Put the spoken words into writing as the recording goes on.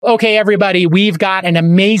Okay, everybody, we've got an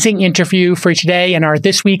amazing interview for today in our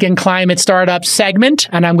This Week in Climate Startups segment,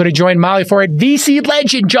 and I'm going to join Molly for it. VC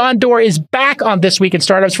legend John Doerr is back on This Week in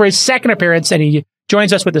Startups for his second appearance, and he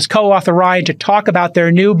joins us with his co-author, Ryan, to talk about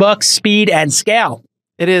their new book, Speed and Scale.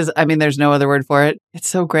 It is. I mean, there's no other word for it. It's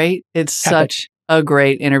so great. It's such a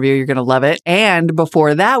great interview. You're going to love it. And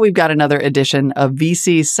before that, we've got another edition of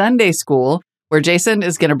VC Sunday School, where Jason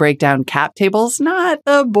is going to break down cap tables, not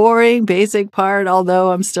the boring basic part,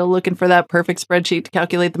 although I'm still looking for that perfect spreadsheet to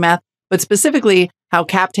calculate the math, but specifically how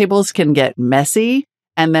cap tables can get messy.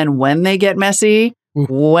 And then when they get messy,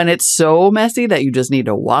 when it's so messy that you just need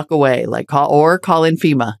to walk away, like call in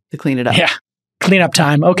FEMA to clean it up. Yeah, cleanup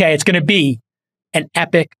time. Okay, it's going to be an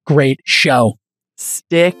epic, great show.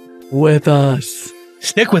 Stick with us.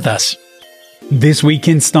 Stick with us. This Week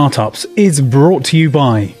in Startups is brought to you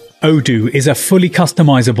by Odoo is a fully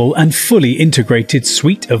customizable and fully integrated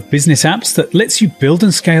suite of business apps that lets you build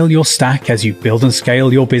and scale your stack as you build and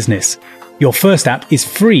scale your business. Your first app is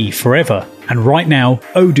free forever, and right now,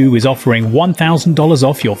 Odoo is offering $1,000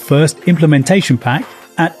 off your first implementation pack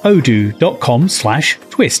at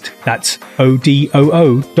odoo.com/twist. That's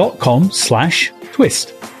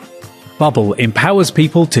odoo.com/twist. Bubble empowers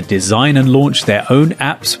people to design and launch their own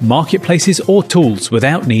apps, marketplaces, or tools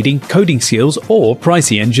without needing coding skills or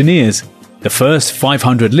pricey engineers. The first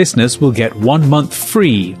 500 listeners will get 1 month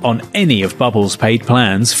free on any of Bubble's paid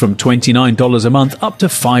plans from $29 a month up to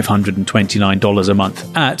 $529 a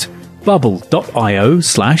month at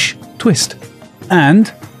bubble.io/twist.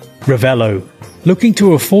 And Revelo. Looking to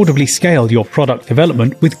affordably scale your product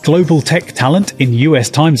development with global tech talent in US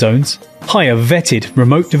time zones? Hire vetted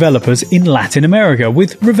remote developers in Latin America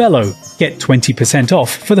with Revelo. Get 20%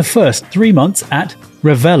 off for the first 3 months at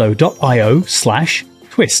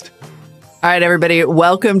revelo.io/twist. All right, everybody,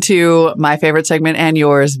 welcome to my favorite segment and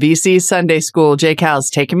yours, VC Sunday School. Jay Cal's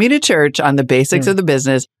taking me to church on the basics of the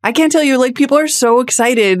business. I can't tell you, people are so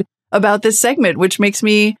excited about this segment, which makes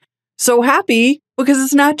me so happy because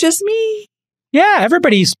it's not just me. Yeah,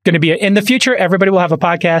 everybody's going to be, in the future, everybody will have a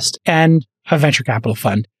podcast and a venture capital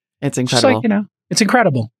fund. It's incredible. Just it's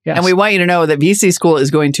incredible. Yes. And we want you to know that VC School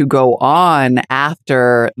is going to go on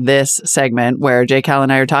after this segment where Jay Cal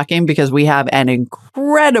and I are talking because we have an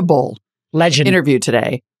incredible legend interview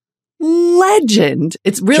today. Legend.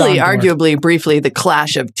 It's really arguably briefly the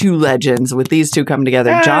clash of two legends with these two coming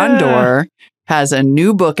together. John Doerr has a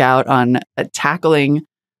new book out on tackling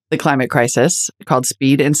the climate crisis called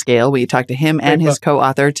Speed and Scale. We talked to him and his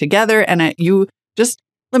co-author together. And let me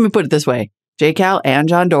put it this way. Jay Cal and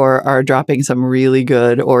John Doerr are dropping some really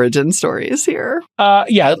good origin stories here.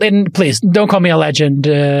 Yeah. And please don't call me a legend.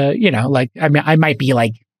 I might be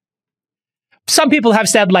some people have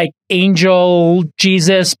said angel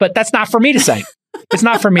Jesus, but that's not for me to say. It's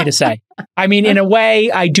not for me to say. I mean, in a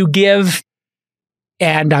way, I do give,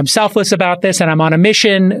 and I'm selfless about this, and I'm on a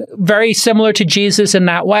mission very similar to Jesus in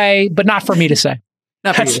that way, but not for me to say.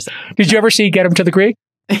 Not for you to say. Did you ever see Get Him to the Greek?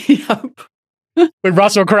 Yep. When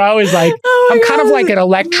Russell Crowe is I'm kind of like an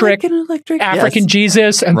electric African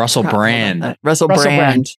Jesus. And Russell Brand. Russell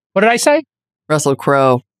Brand. What did I say? Russell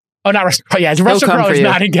Crowe. Oh, not Russell Crowe. Yeah, Russell Crowe is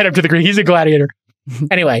not in Get Him to the Greek. He's a gladiator.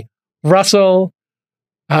 Anyway, Russell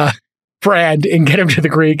Brand in Get Him to the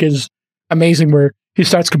Greek is amazing, where he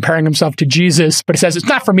starts comparing himself to Jesus, but he says, it's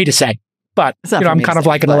not for me to say. But, I'm kind of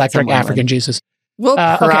like an electric African Jesus. We'll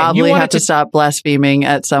probably have to stop blaspheming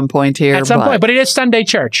at some point here. At some point, but it is Sunday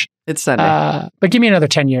church. It's Sunday. But give me another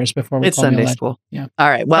 10 years before we It's Sunday school. Yeah. All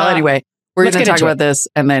right. Well, anyway, we're going to talk about this.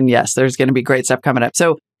 And then, yes, there's going to be great stuff coming up.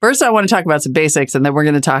 So first, I want to talk about some basics. And then we're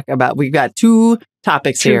going to talk about, we've got two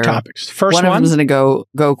topics here. Two topics. First one of them is going to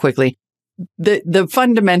go quickly. The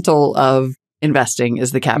fundamental of investing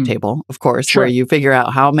is the cap table, of course, where you figure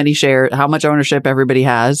out how many shares, how much ownership everybody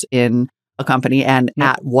has in a company and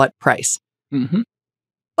at what price. Mm-hmm.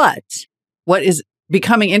 But what is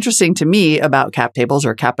becoming interesting to me about cap tables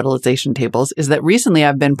or capitalization tables is that recently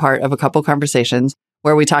I've been part of a couple conversations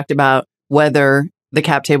where we talked about whether the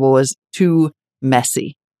cap table was too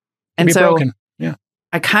messy. And so broken. Yeah.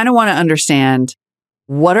 I kind of want to understand,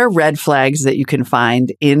 what are red flags that you can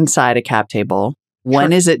find inside a cap table?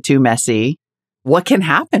 When is it too messy? What can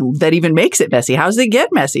happen that even makes it messy? How does it get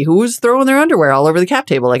messy? Who's throwing their underwear all over the cap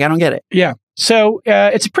table? I don't get it. Yeah. So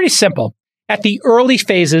it's pretty simple. At the early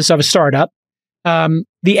phases of a startup,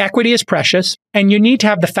 the equity is precious, and you need to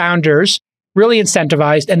have the founders really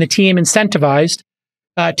incentivized and the team incentivized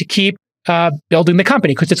to keep building the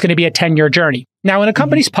company, because it's going to be a 10-year journey. Now, when a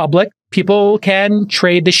company's public, people can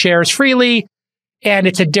trade the shares freely, and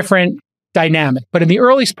it's a different dynamic. But in the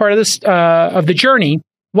earliest part of this of the journey,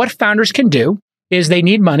 what founders can do is they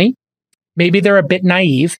need money, maybe they're a bit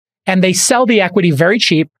naive, and they sell the equity very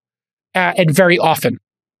cheap and very often.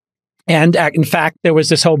 And in fact, there was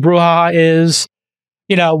this whole brouhaha is,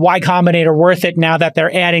 Y Combinator worth it now that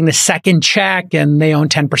they're adding the second check and they own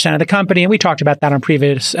 10% of the company. And we talked about that on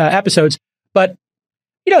previous episodes. But,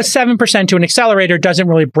 7% to an accelerator doesn't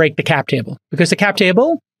really break the cap table, because the cap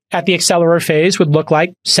table at the accelerator phase would look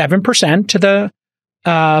like 7% to the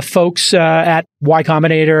folks at Y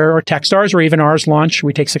Combinator or Techstars, or even ours launch,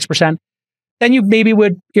 we take 6%. Then you maybe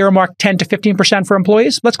would earmark 10 to 15% for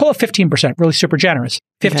employees. Let's call it 15%, really super generous.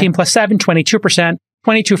 15 plus 7, 22%,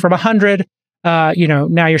 22 from 100. Now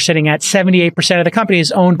you're sitting at 78% of the company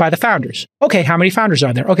is owned by the founders. Okay, how many founders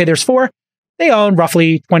are there? Okay, there's 4. They own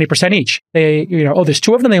roughly 20% each. There's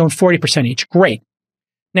 2 of them, they own 40% each. Great.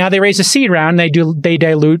 Now they raise a seed round, they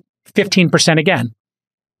dilute 15% again.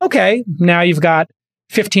 Okay, now you've got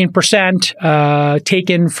 15%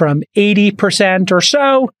 taken from 80% or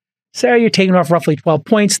so. So you're taking off roughly 12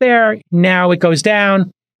 points there. Now it goes down,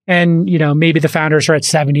 and maybe the founders are at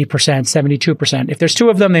 70%, 72%. If there's 2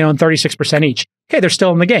 of them, they own 36% each. Okay, they're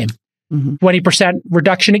still in the game. 20%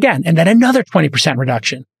 reduction again, and then another 20%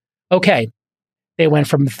 reduction. Okay, they went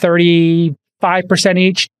from 35%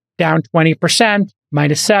 each down 20%,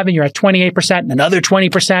 minus 7, you're at 28%, and another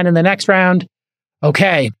 20% in the next round.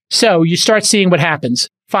 Okay, so you start seeing what happens.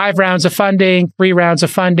 5 rounds of funding, 3 rounds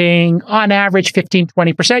of funding, on average 15,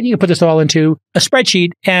 20%. You can put this all into a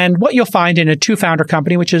spreadsheet. And what you'll find in a 2-founder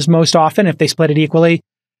company, which is most often if they split it equally,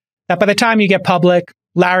 that by the time you get public,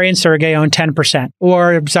 Larry and Sergey own 10%,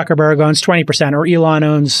 or Zuckerberg owns 20%, or Elon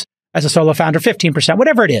owns, as a solo founder, 15%,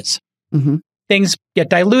 whatever it is. Things get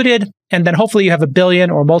diluted, and then hopefully you have a billion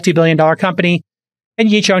or multi-billion-dollar company, and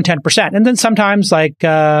you each own 10%. And then sometimes, like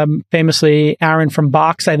famously, Aaron from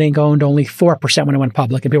Box, I think, owned only 4% when it went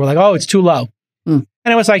public. And people were like, oh, it's too low. And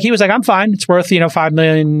it was like, he was like, I'm fine. It's worth, $5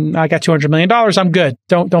 million. I got $200 million. I'm good.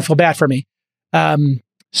 Don't feel bad for me.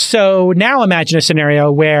 So now imagine a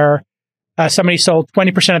scenario where somebody sold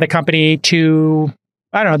 20% of the company to,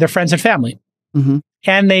 I don't know, their friends and family.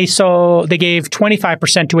 And they gave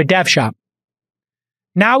 25% to a dev shop.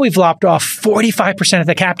 Now we've lopped off 45% of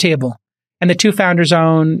the cap table. And the 2 founders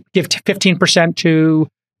give 15% to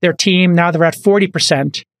their team. Now they're at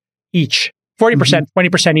 40% each, 40%,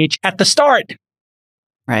 20% each at the start.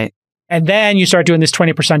 Right. And then you start doing this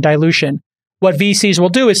 20% dilution. What VCs will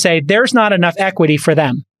do is say there's not enough equity for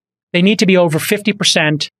them. They need to be over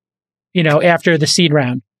 50%, after the seed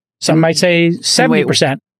round. Some might say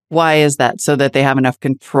 70%. Why is that? So that they have enough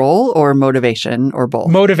control or motivation or both?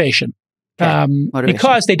 Motivation. Motivation.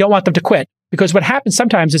 Because they don't want them to quit. Because what happens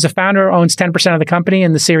sometimes is a founder owns 10% of the company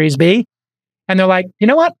in the Series B, and they're like, you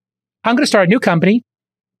know what? I'm going to start a new company.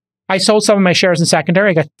 I sold some of my shares in secondary.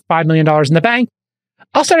 I got $5 million in the bank.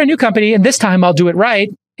 I'll start a new company, and this time I'll do it right,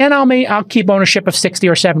 and I'll keep ownership of 60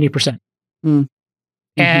 or 70%.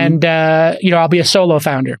 And, I'll be a solo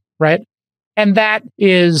founder, right? And that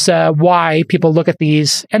is why people look at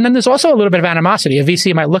these. And then there's also a little bit of animosity. A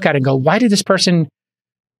VC might look at it and go, why did this person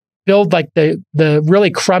build like the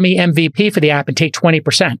really crummy MVP for the app and take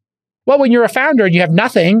 20%? Well, when you're a founder and you have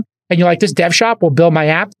nothing and you're like, this dev shop will build my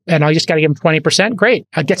app and I just got to give them 20%, great.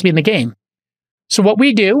 It gets me in the game. So what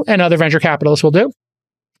we do, and other venture capitalists will do,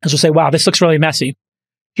 is we'll say, wow, this looks really messy.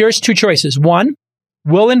 Here's 2 choices. 1,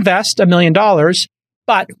 we'll invest $1 million,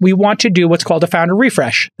 but we want to do what's called a founder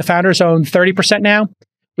refresh. The founders own 30% now.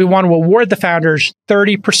 We want to award the founders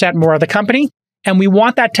 30% more of the company. And we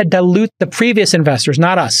want that to dilute the previous investors,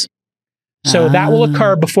 not us. So that will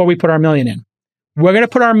occur before we put our $1 million in. We're going to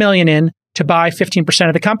put our $1 million in to buy 15%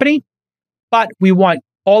 of the company, but we want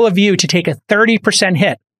all of you to take a 30%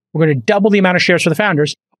 hit. We're going to double the amount of shares for the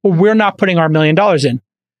founders, or we're not putting our $1 million in.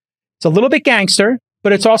 It's a little bit gangster,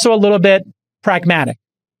 but it's also a little bit pragmatic.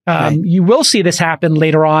 Right. You will see this happen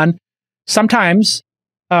later on. Sometimes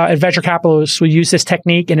venture capitalists will use this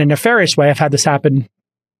technique in a nefarious way. I've had this happen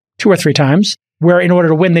 2 or 3 times, where in order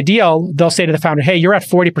to win the deal, they'll say to the founder, hey, you're at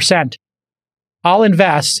 40%. I'll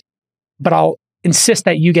invest, but I'll insist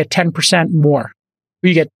that you get 10% more. Or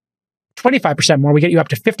you get 25% more. We get you up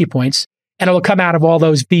to 50 points. And it'll come out of all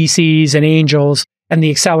those VCs and angels and the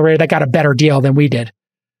accelerator that got a better deal than we did.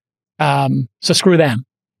 So screw them.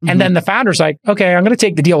 And then the founder's like, okay, I'm going to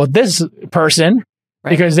take the deal with this person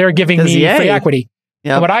because they're giving me free equity.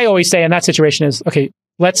 Yep. And what I always say in that situation is, okay,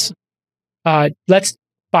 let's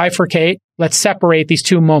bifurcate. Let's separate these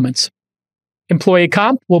 2 moments. Employee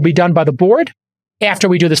comp will be done by the board after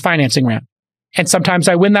we do this financing round. And sometimes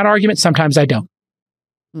I win that argument. Sometimes I don't.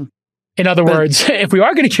 In other words, if we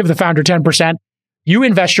are going to give the founder 10%, you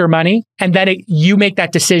invest your money and then you make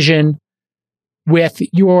that decision with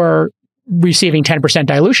your receiving 10%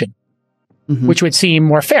 dilution. which would seem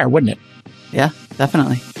more fair, wouldn't it? Yeah,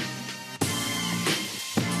 definitely.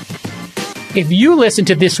 If you listen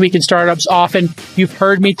to This Week in Startups often, you've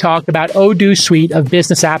heard me talk about Odoo's suite of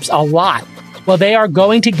business apps a lot. Well, they are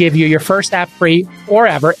going to give you your first app free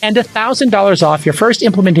forever and $1,000 off your first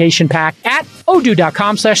implementation pack at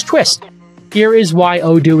odoo.com/twist. Here is why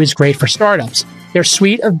Odoo is great for startups. Their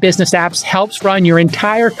suite of business apps helps run your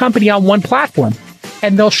entire company on one platform,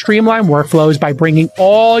 and they'll streamline workflows by bringing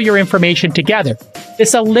all your information together.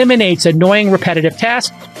 This eliminates annoying repetitive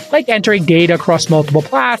tasks like entering data across multiple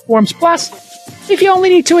platforms. Plus, if you only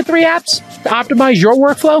need 2 or 3 apps to optimize your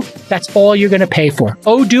workflow, that's all you're going to pay for.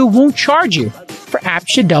 Odoo won't charge you for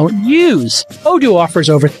apps you don't use. Odoo offers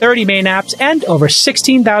over 30 main apps and over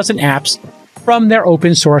 16,000 apps from their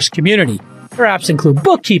open source community. Their apps include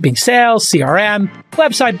bookkeeping, sales, CRM,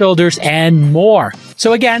 website builders, and more.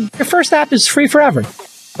 So again, your first app is free forever.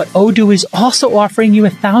 But Odoo is also offering you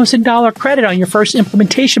 $1,000 credit on your first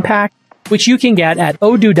implementation pack, which you can get at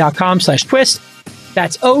odoo.com/twist.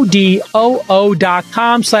 That's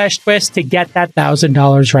odoo.com/twist to get that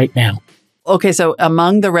 $1,000 right now. Okay, so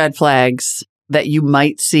among the red flags that you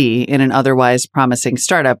might see in an otherwise promising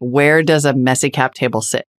startup, where does a messy cap table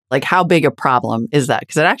sit? Like, how big a problem is that?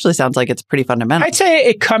 Because it actually sounds like it's pretty fundamental. I'd say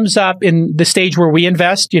it comes up in the stage where we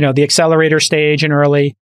invest, the accelerator stage and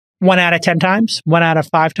early, 1 out of 10 times, 1 out of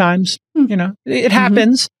 5 times. It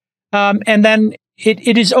happens. And then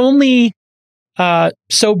it is only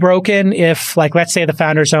so broken if, like, let's say the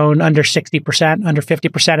founders own under 60%, under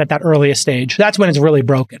 50% at that earliest stage. That's when it's really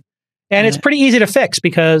broken. And it's pretty easy to fix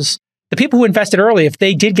because the people who invested early, if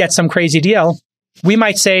they did get some crazy deal, we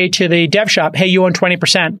might say to the dev shop, hey, you own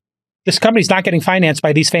 20%. This company's not getting financed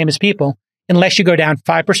by these famous people unless you go down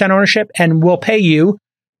 5% ownership, and we'll pay you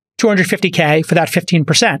 $250K for that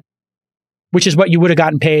 15%, which is what you would have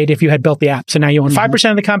gotten paid if you had built the app. So now you own 5%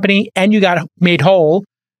 of the company and you got made whole.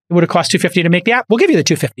 It would have cost $250 to make the app. We'll give you the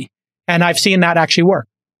 $250. And I've seen that actually work.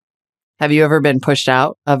 Have you ever been pushed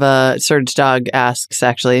out of a Surge Dog asks,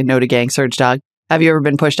 actually, no to gang Surge Dog. Have you ever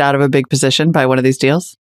been pushed out of a big position by one of these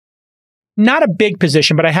deals? Not a big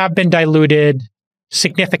position, but I have been diluted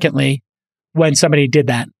significantly when somebody did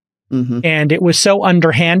that. And it was so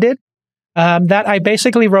underhanded that I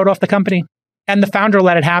basically wrote off the company. And the founder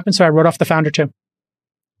let it happen, so I wrote off the founder too.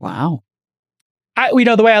 Wow.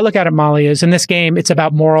 The way I look at it, Molly, is in this game, it's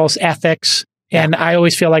about morals, ethics. Yeah. And I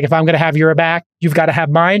always feel like if I'm going to have your back, you've got to have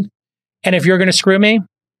mine. And if you're going to screw me,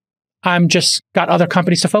 I'm just got other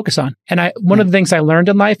companies to focus on. And one of the things I learned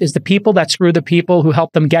in life is the people that screw the people who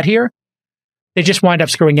help them get here, they just wind up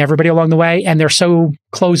screwing everybody along the way. And they're so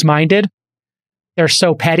close-minded, they're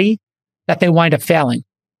so petty that they wind up failing.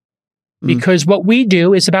 Because what we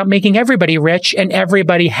do is about making everybody rich and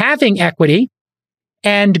everybody having equity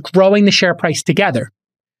and growing the share price together.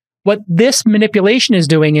 What this manipulation is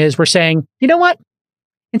doing is we're saying, you know what?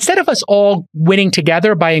 Instead of us all winning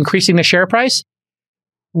together by increasing the share price,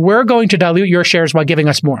 we're going to dilute your shares while giving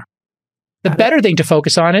us more. The better thing to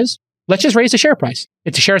focus on is, let's just raise the share price.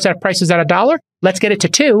 If the share price is at $1, let's get it to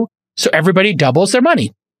 $2 so everybody doubles their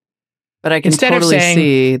money. But I can totally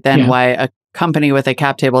see then why a company with a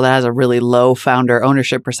cap table that has a really low founder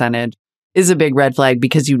ownership percentage is a big red flag,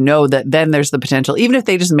 because you know that then there's the potential, even if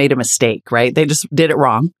they just made a mistake, right? They just did it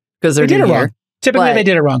wrong because they did it wrong. Typically, they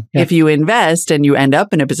did it wrong. Yeah. If you invest and you end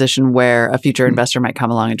up in a position where a future investor might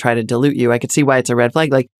come along and try to dilute you, I could see why it's a red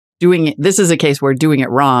flag. Like this is a case where doing it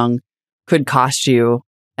wrong could cost you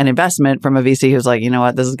an investment from a VC who's like, you know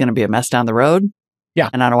what, this is going to be a mess down the road. Yeah.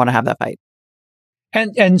 And I don't want to have that fight.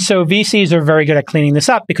 And so VCs are very good at cleaning this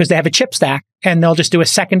up because they have a chip stack and they'll just do a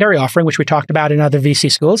secondary offering, which we talked about in other VC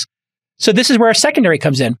schools. So this is where a secondary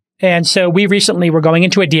comes in. And so we recently were going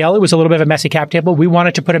into a deal. It was a little bit of a messy cap table. We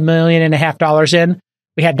wanted to put $1.5 million in.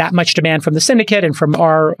 We had that much demand from the syndicate and from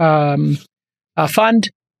our fund.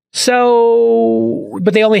 So,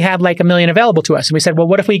 but they only had like $1 million available to us. And we said, well,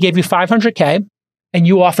 what if we gave you $500K and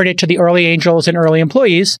you offered it to the early angels and early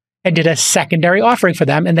employees and did a secondary offering for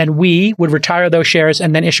them? And then we would retire those shares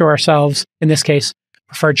and then issue ourselves, in this case,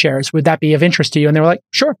 preferred shares. Would that be of interest to you? And they were like,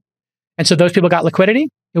 sure. And so those people got liquidity.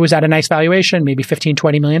 It was at a nice valuation, maybe $15,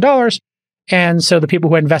 $20 million. And so the people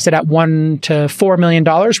who invested at $1 to $4 million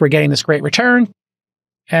were getting this great return.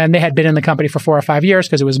 And they had been in the company for 4 or 5 years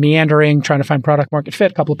because it was meandering, trying to find product market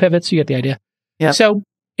fit, a couple of pivots. You get the idea. Yeah. So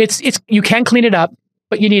it's you can clean it up,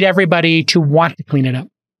 but you need everybody to want to clean it up.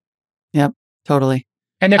 Yep, totally.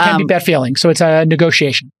 And there can be bad feelings. So it's a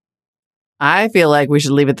negotiation. I feel like we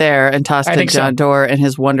should leave it there and toss to John Doerr and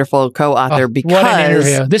his wonderful co-author, because what an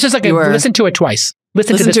interview. This is like listen to it twice.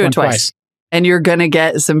 Listen to this one twice. And you're going to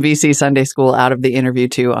get some VC Sunday School out of the interview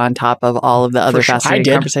too, on top of all of the other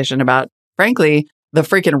fascinating conversation about frankly, the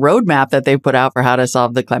freaking roadmap that they put out for how to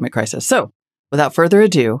solve the climate crisis. So without further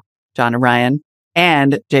ado, John and Ryan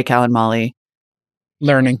and J. Cal and Molly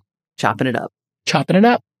Learning. chopping it up. Chopping it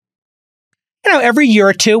up. Every year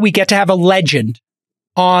or two, we get to have a legend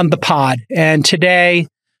on the pod. And today,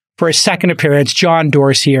 for his second appearance, John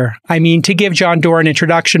Doerr's here. I mean, to give John Doerr an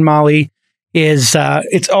introduction, Molly, is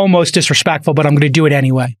it's almost disrespectful, but I'm going to do it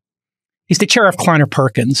anyway. He's the chair of Kleiner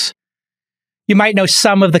Perkins. You might know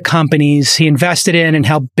some of the companies he invested in and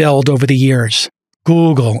helped build over the years.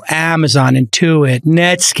 Google, Amazon, Intuit,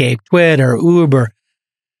 Netscape, Twitter, Uber.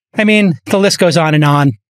 I mean, the list goes on.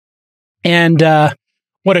 And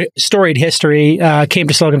what a storied history. Came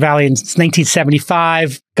to Silicon Valley in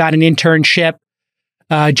 1975, got an internship,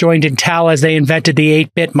 joined Intel as they invented the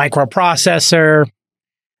 8-bit microprocessor.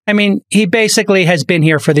 I mean, he basically has been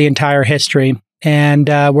here for the entire history. And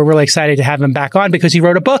we're really excited to have him back on because he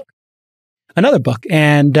wrote another book,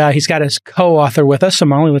 and he's got his co-author with us. So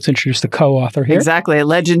Molly, let's introduce the co-author here. Exactly. A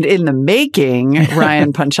legend in the making,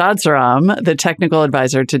 Ryan Panchadsaram, the technical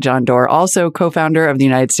advisor to John Doerr, also co-founder of the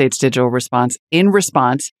United States Digital Response in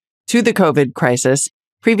response to the COVID crisis.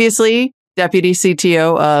 Previously, deputy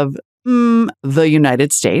CTO of the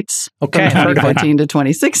United States from 2014 to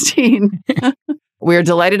 2016. We're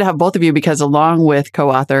delighted to have both of you because along with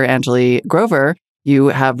co-author Anjali Grover, you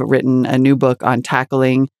have written a new book on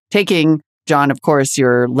taking, John, of course,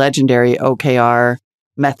 your legendary OKR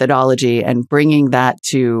methodology and bringing that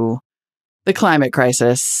to the climate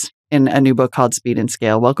crisis in a new book called Speed and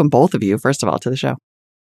Scale. Welcome both of you, first of all, to the show.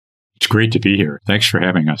 It's great to be here. Thanks for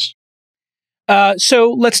having us.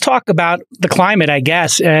 So let's talk about the climate, I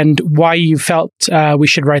guess, and why you felt we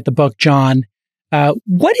should write the book, John.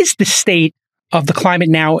 What is the state of the climate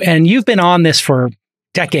now? And you've been on this for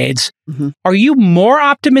decades. Mm-hmm. Are you more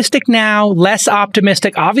optimistic now, less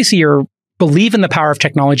optimistic? Obviously, you believe in the power of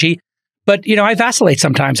technology, but I vacillate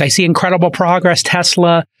sometimes. I see incredible progress,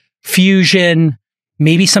 Tesla, fusion.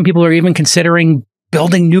 Maybe some people are even considering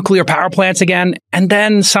building nuclear power plants again. And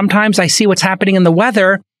then sometimes I see what's happening in the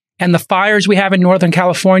weather and the fires we have in Northern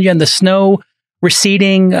California and the snow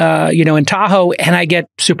receding, in Tahoe, and I get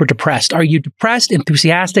super depressed. Are you depressed,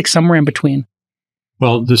 enthusiastic, somewhere in between?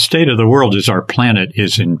 Well, the state of the world is our planet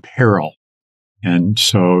is in peril. And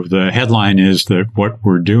so the headline is that what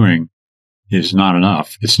we're doing is not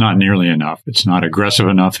enough. It's not nearly enough. It's not aggressive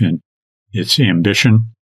enough in its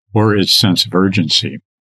ambition or its sense of urgency.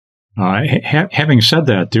 Having said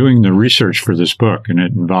that, doing the research for this book, and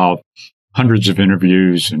it involved hundreds of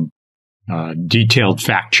interviews and detailed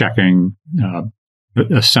fact-checking,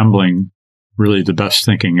 assembling really the best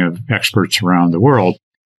thinking of experts around the world,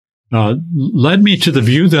 led me to the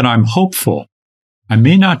view that I'm hopeful. I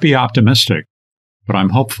may not be optimistic, but I'm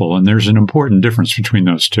hopeful, and there's an important difference between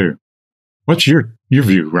those two. What's your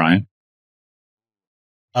view, Ryan?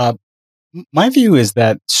 My view is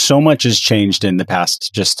that so much has changed in the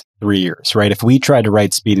past just 3 years, right? If we tried to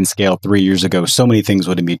write Speed and Scale 3 years ago, so many things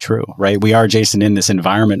wouldn't be true, right? We are, Jason, in this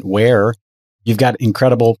environment where you've got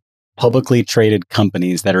incredible publicly traded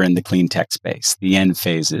companies that are in the clean tech space, the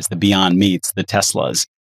Enphases, the Beyond Meats, the Teslas.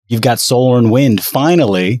 You've got solar and wind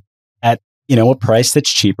finally at, a price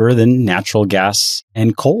that's cheaper than natural gas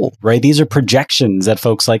and coal, right? These are projections that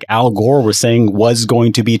folks like Al Gore were saying was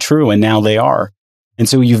going to be true, and now they are. And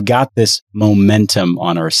so you've got this momentum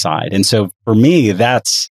on our side. And so for me,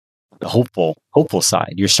 that's the hopeful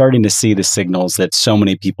side. You're starting to see the signals that so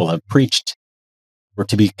many people have preached were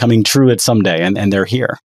to be coming true at someday, and they're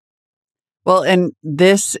here. Well, and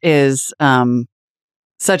this is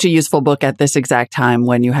such a useful book at this exact time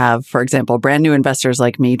when you have, for example, brand new investors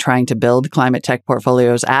like me trying to build climate tech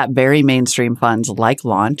portfolios at very mainstream funds like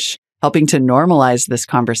Launch, helping to normalize this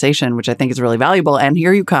conversation, which I think is really valuable. And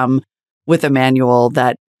here you come with a manual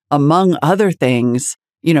that, among other things,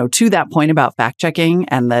 to that point about fact checking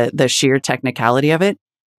and the sheer technicality of it,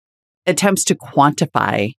 attempts to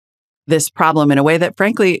quantify this problem in a way that,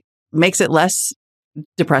 frankly, makes it less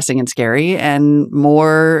depressing and scary and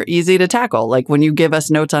more easy to tackle. Like when you give us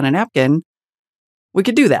notes on a napkin, we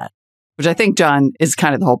could do that, which I think, John, is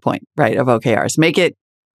kind of the whole point, right, of OKRs. Make it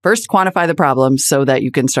first quantify the problem so that you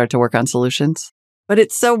can start to work on solutions. But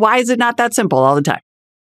why is it not that simple all the time?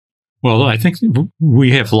 Well, I think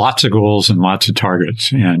we have lots of goals and lots of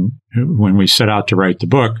targets. And when we set out to write the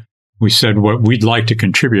book, we said what we'd like to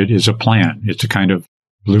contribute is a plan. It's a kind of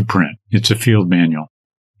blueprint. It's a field manual.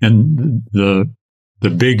 And the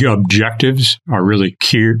big objectives are really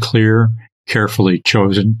clear, carefully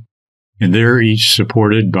chosen. And they're each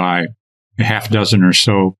supported by a half dozen or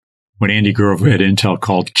so what Andy Grove at Intel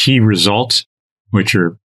called key results, which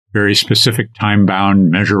are very specific, time-bound,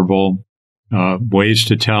 measurable ways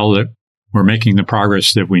to tell that we're making the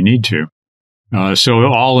progress that we need to. So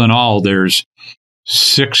all in all, there's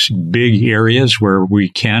 6 big areas where we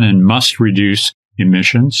can and must reduce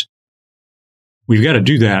emissions. We've got to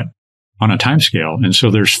do that on a timescale. And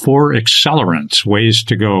so there's 4 accelerants, ways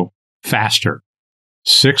to go faster.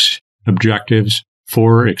 6 objectives,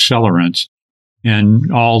 4 accelerants.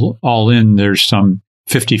 And all in, there's some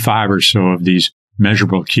 55 or so of these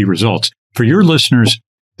measurable key results. For your listeners,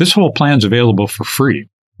 this whole plan's available for free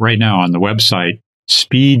right now on the website,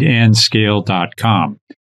 speedandscale.com.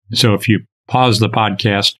 So if you pause the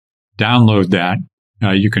podcast, download that,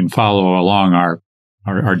 you can follow along our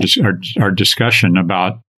discussion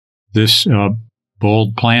about this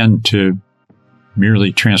bold plan to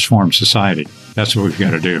merely transform society. That's what we've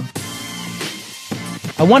got to do.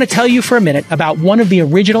 I want to tell you for a minute about one of the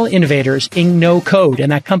original innovators in no code,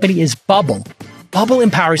 and that company is Bubble. Bubble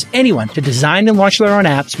empowers anyone to design and launch their own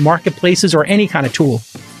apps, marketplaces, or any kind of tool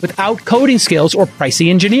without coding skills or pricey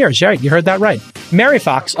engineers. Right, you heard that right. Mary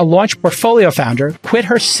Fox, a launch portfolio founder, quit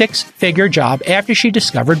her 6-figure job after she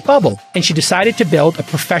discovered Bubble, and she decided to build a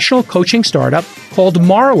professional coaching startup called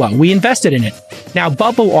Marwa. We invested in it. Now,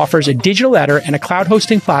 Bubble offers a digital editor and a cloud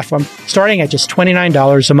hosting platform starting at just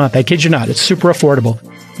 $29 a month. I kid you not, it's super affordable.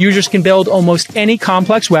 Users can build almost any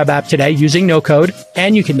complex web app today using no code,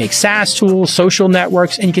 and you can make SaaS tools, social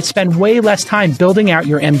networks, and you can spend way less time building out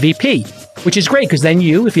your MVP, which is great because then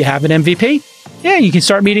if you have an MVP, you can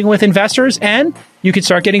start meeting with investors and you can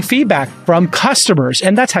start getting feedback from customers.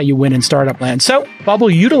 And that's how you win in startup land. So Bubble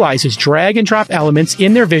utilizes drag and drop elements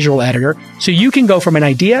in their visual editor so you can go from an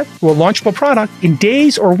idea to a launchable product in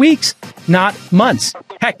days or weeks, not months.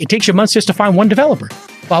 Heck, it takes you months just to find one developer.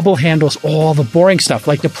 Bubble handles all the boring stuff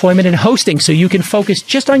like deployment and hosting so you can focus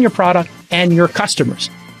just on your product and your customers.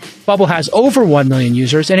 Bubble has over 1 million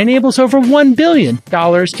users and enables over $1 billion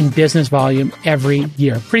in business volume every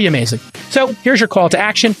year. Pretty amazing. So here's your call to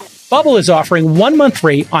action. Bubble is offering 1 month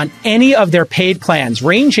free on any of their paid plans,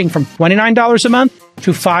 ranging from $29 a month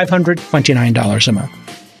to $529 a month.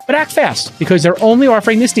 But act fast because they're only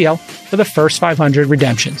offering this deal for the first 500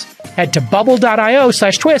 redemptions. Head to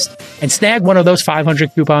bubble.io/twist and snag one of those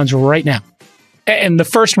 500 coupons right now. And the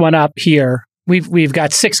first one up here, we've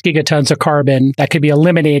got 6 gigatons of carbon that could be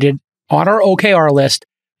eliminated on our OKR list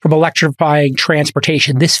from electrifying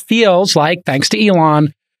transportation. This feels like, thanks to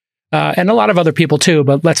Elon and a lot of other people too,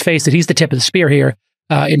 but let's face it, he's the tip of the spear here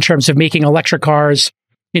in terms of making electric cars,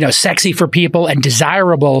 sexy for people and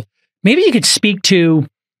desirable. Maybe you could speak to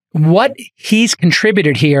what he's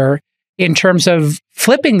contributed here in terms of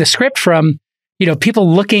flipping the script from,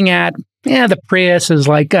 people looking at, the Prius is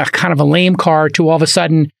like kind of a lame car to all of a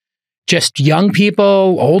sudden just young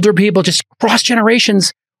people, older people, just cross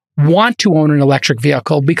generations want to own an electric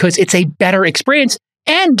vehicle because it's a better experience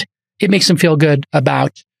and it makes them feel good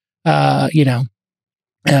about,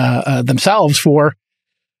 themselves for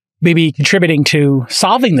maybe contributing to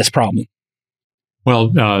solving this problem.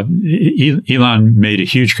 Well, Elon made a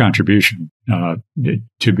huge contribution.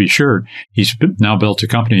 To be sure, he's now built a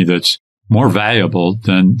company that's more valuable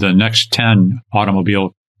than the next 10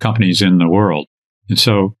 automobile companies in the world. And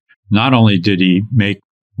so not only did he make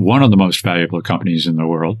one of the most valuable companies in the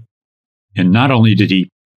world, and not only did he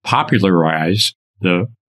popularize the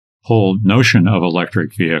whole notion of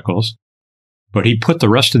electric vehicles, but he put the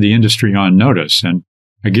rest of the industry on notice. And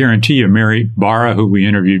I guarantee you, Mary Barra, who we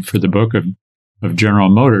interviewed for the book of General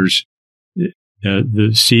Motors,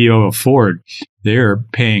 the CEO of Ford, they're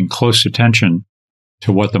paying close attention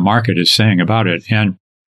to what the market is saying about it. And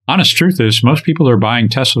honest truth is, most people are buying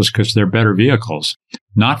Teslas because they're better vehicles,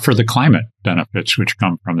 not for the climate benefits which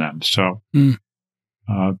come from them. So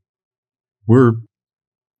we're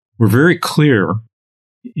very clear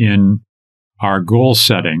in our goal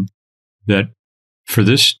setting that for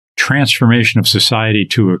this transformation of society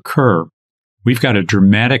to occur, we've got to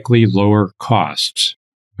dramatically lower costs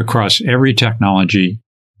across every technology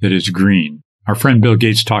that is green. Our friend Bill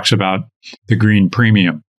Gates talks about the green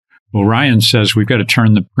premium. Well, Ryan says we've got to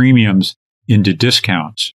turn the premiums into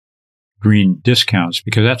discounts, green discounts,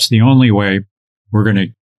 because that's the only way we're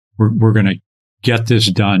going to get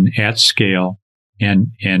this done at scale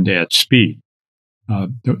and at speed.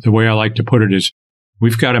 The way I like to put it is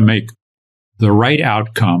we've got to make the right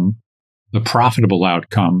outcome, the profitable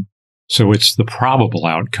outcome, so it's the probable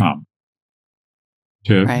outcome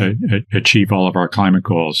to achieve all of our climate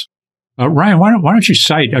goals. Ryan, why don't you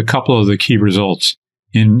cite a couple of the key results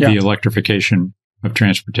in the electrification of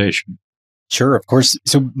transportation? Sure, of course.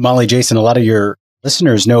 So, Molly, Jason, a lot of your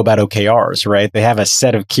listeners know about OKRs, right? They have a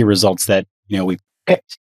set of key results that, we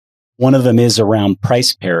picked. One of them is around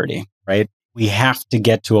price parity, right? We have to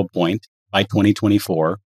get to a point by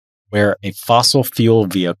 2024 where an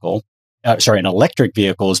electric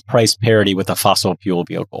vehicle is price parity with a fossil fuel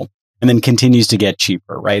vehicle and then continues to get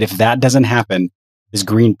cheaper, right? If that doesn't happen, this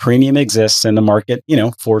green premium exists and the market,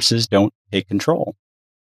 forces don't take control.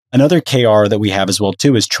 Another KR that we have as well,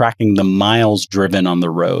 too, is tracking the miles driven on the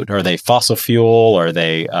road. Are they fossil fuel? Are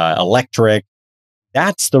they electric?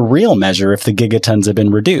 That's the real measure if the gigatons have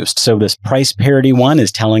been reduced. So this price parity one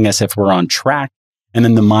is telling us if we're on track. And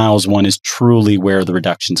then the miles one is truly where the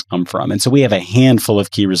reductions come from. And so we have a handful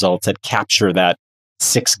of key results that capture that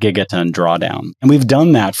 6 gigaton drawdown. And we've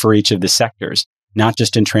done that for each of the sectors, not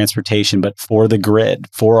just in transportation, but for the grid,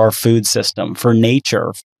 for our food system, for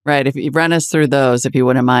nature. Right. If you run us through those, if you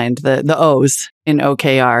wouldn't mind, the O's in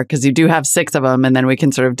OKR, because you do have 6 of them, and then we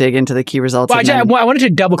can sort of dig into the key results. Well, I wanted to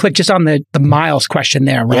double click just on the miles question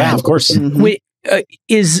there, right? Yeah, of course. Mm-hmm.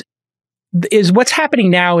 Is what's happening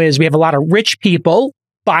now is we have a lot of rich people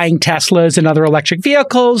buying Teslas and other electric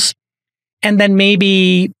vehicles, and then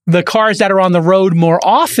maybe the cars that are on the road more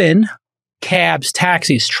often, cabs,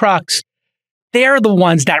 taxis, trucks, they're the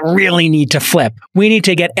ones that really need to flip. We need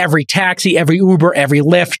to get every taxi, every Uber, every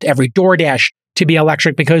Lyft, every DoorDash to be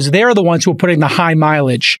electric because they're the ones who are putting the high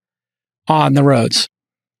mileage on the roads.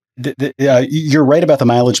 You're right about the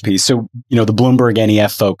mileage piece. So, the Bloomberg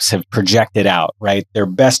NEF folks have projected out, right? Their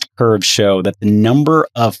best curves show that the number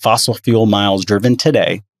of fossil fuel miles driven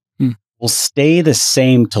today will stay the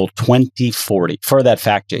same till 2040. For that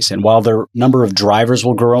fact, Jason, while the number of drivers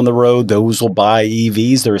will grow on the road, those will buy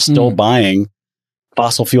EVs, they're still buying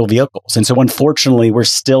fossil fuel vehicles. And so unfortunately, we're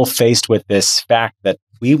still faced with this fact that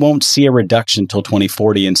we won't see a reduction till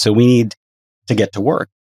 2040. And so we need to get to work.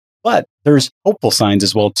 But there's hopeful signs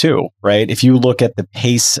as well, too, right? If you look at the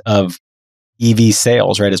pace of EV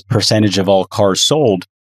sales, right, as percentage of all cars sold,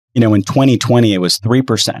 in 2020, it was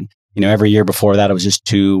 3%. Every year before that, it was just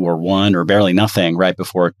 2 or 1 or barely nothing right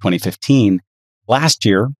before 2015. Last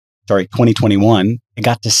year, 2021, it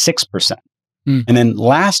got to 6%. And then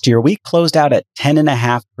last year, we closed out at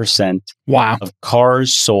 10.5% of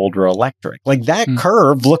cars sold were electric. Like that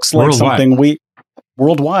curve looks like something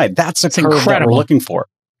worldwide. That's a curve that we're looking for.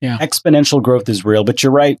 Yeah. Exponential growth is real, but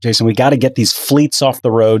you're right, Jason. We got to get these fleets off the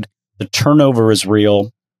road. The turnover is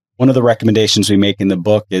real. One of the recommendations we make in the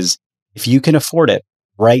book is if you can afford it,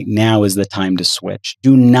 right now is the time to switch.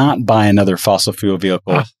 Do not buy another fossil fuel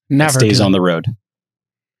vehicle that stays on the road.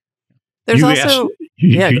 There's also...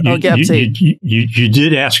 You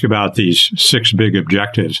did ask about these 6 big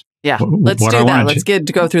objectives. Yeah, let's do that. Let's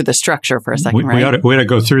go through the structure for a second, we ought to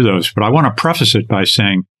go through those, but I want to preface it by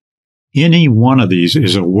saying any one of these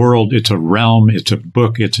is a world, it's a realm, it's a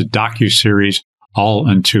book, it's a docuseries all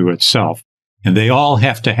unto itself. And they all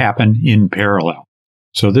have to happen in parallel.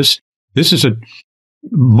 So this is a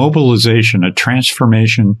mobilization, a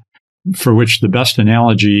transformation for which the best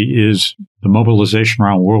analogy is the mobilization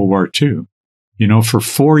around World War II. For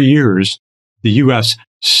 4 years, the U.S.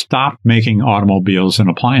 stopped making automobiles and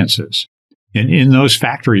appliances. And in those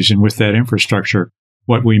factories and with that infrastructure,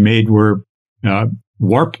 what we made were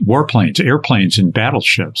warplanes, airplanes, and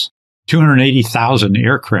battleships, 280,000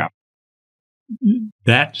 aircraft.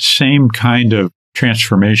 That same kind of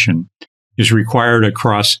transformation is required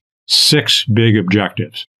across 6 big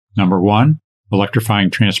objectives. Number 1, electrifying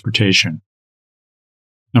transportation.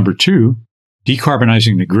 Number 2,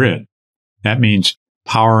 decarbonizing the grid. That means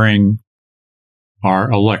powering our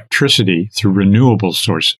electricity through renewable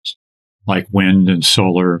sources like wind and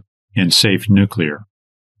solar and safe nuclear.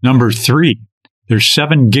 Number 3, there's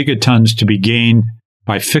 7 gigatons to be gained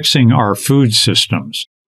by fixing our food systems.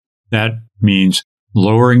 That means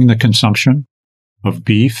lowering the consumption of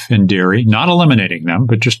beef and dairy, not eliminating them,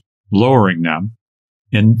 but just lowering them,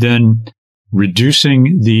 and then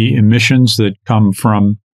reducing the emissions that come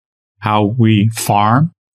from how we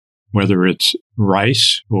farm, whether it's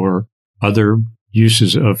rice or other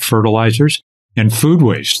uses of fertilizers, and food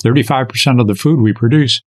waste. 35% of the food we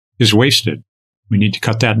produce is wasted. We need to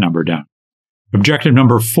cut that number down. Objective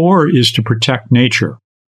number 4 is to protect nature.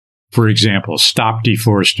 For example, stop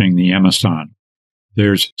deforesting the Amazon.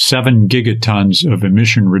 There's 7 gigatons of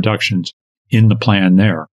emission reductions in the plan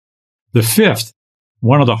there. The 5th,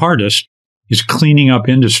 one of the hardest, is cleaning up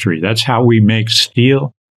industry. That's how we make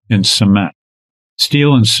steel and cement.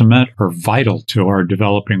 Steel and cement are vital to our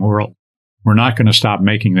developing world. We're not going to stop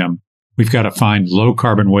making them. We've got to find low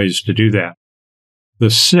carbon ways to do that. The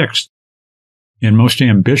 6th, and most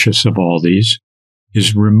ambitious of all these,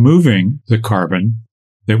 is removing the carbon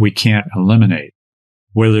that we can't eliminate.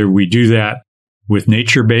 Whether we do that with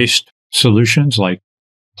nature-based solutions like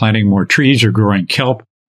planting more trees or growing kelp,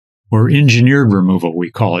 or engineered removal, we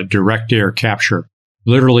call it direct air capture,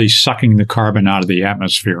 literally sucking the carbon out of the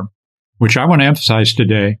atmosphere which I want to emphasize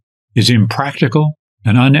today, is impractical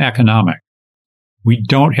and uneconomic. We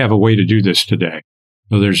don't have a way to do this today.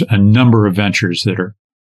 So there's a number of ventures that are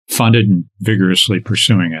funded and vigorously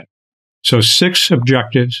pursuing it. So 6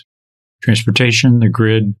 objectives: transportation, the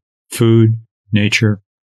grid, food, nature,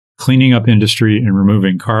 cleaning up industry, and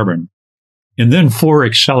removing carbon. And then 4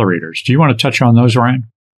 accelerators. Do you want to touch on those, Ryan?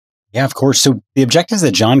 Yeah, of course. So the objectives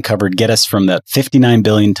that John covered get us from the 59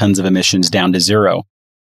 billion tons of emissions down to 0.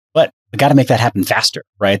 But we got to make that happen faster,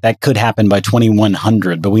 right? That could happen by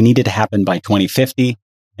 2100, but we need it to happen by 2050.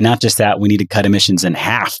 And not just that, we need to cut emissions in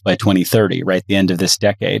half by 2030, right? The end of this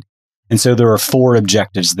decade. And so there are 4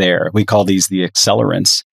 objectives there. We call these the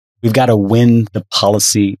accelerants. We've got to win the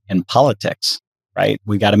policy and politics, right?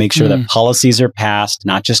 We got to make sure that policies are passed,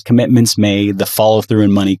 not just commitments made. The follow through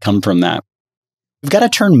and money come from that. We've got to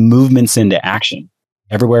turn movements into action.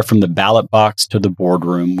 Everywhere from the ballot box to the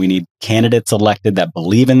boardroom, we need candidates elected that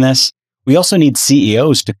believe in this. We also need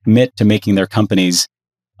CEOs to commit to making their companies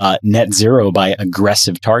net zero by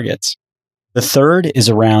aggressive targets. The third is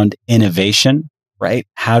around innovation, right?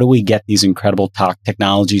 How do we get these incredible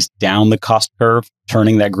technologies down the cost curve,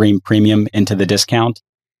 turning that green premium into the discount?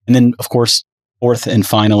 And then, of course, fourth and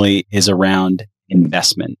finally is around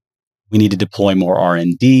investment. We need to deploy more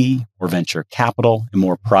R&D, more venture capital, and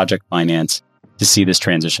more project finance to see this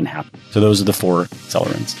transition happen. So those are the 4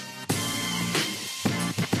 accelerants.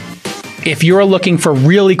 If you're looking for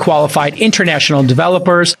really qualified international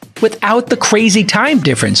developers without the crazy time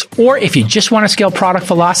difference, or if you just want to scale product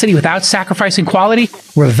velocity without sacrificing quality,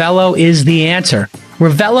 Revelo is the answer.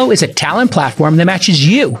 Revelo is a talent platform that matches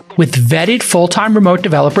you with vetted full-time remote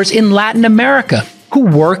developers in Latin America who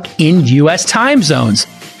work in U.S. time zones.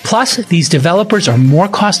 Plus, these developers are more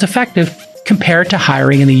cost-effective compared to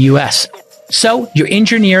hiring in the U.S. So your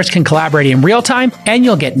engineers can collaborate in real time, and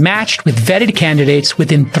you'll get matched with vetted candidates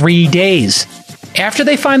within 3 days. After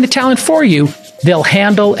they find the talent for you, they'll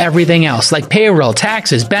handle everything else, like payroll,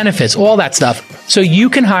 taxes, benefits, all that stuff, so you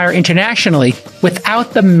can hire internationally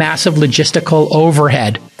without the massive logistical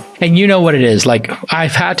overhead. And you know what it is. Like,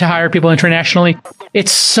 I've had to hire people internationally.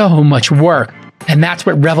 It's so much work. And that's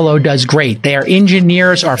what Revelo does great. Their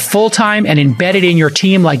engineers are full-time and embedded in your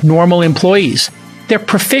team like normal employees. They're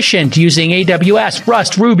proficient using AWS,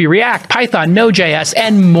 Rust, Ruby, React, Python, Node.js,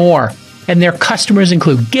 and more. And their customers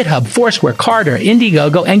include GitHub, Foursquare, Carter,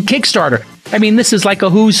 Indiegogo, and Kickstarter. I mean, this is like a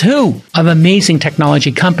who's who of amazing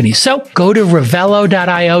technology companies. So go to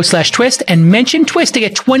revelo.io/twist and mention twist to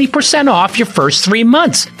get 20% off your first 3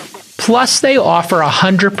 months. Plus, they offer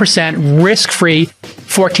 100% risk-free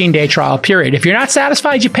 14-day trial period. If you're not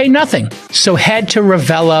satisfied, you pay nothing. So head to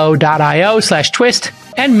revelo.io/twist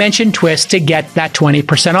and mention twist to get that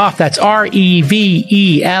 20% off. That's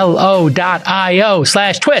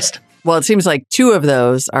revelo.io/twist. Well, it seems like 2 of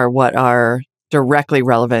those are what are directly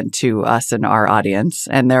relevant to us and our audience.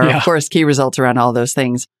 And there are, of course, key results around all those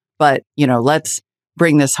things. But, let's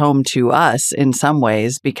bring this home to us in some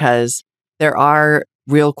ways, because there are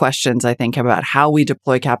real questions, I think, about how we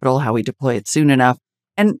deploy capital, how we deploy it soon enough,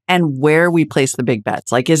 and where we place the big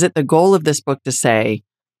bets. Like, is it the goal of this book to say,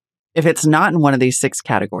 if it's not in one of these 6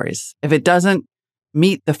 categories, if it doesn't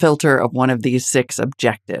meet the filter of one of these 6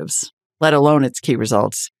 objectives, let alone its key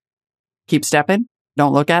results, keep stepping,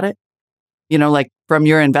 don't look at it? Like from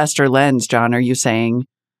your investor lens, John, are you saying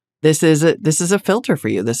this is a filter for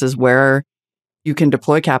you? This is where you can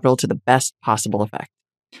deploy capital to the best possible effect?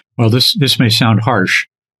 Well, this may sound harsh,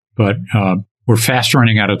 but we're fast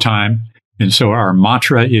running out of time. And so our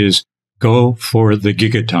mantra is go for the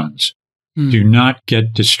gigatons. Do not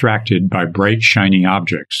get distracted by bright, shiny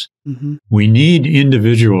objects. Mm-hmm. We need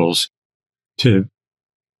individuals to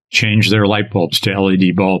change their light bulbs to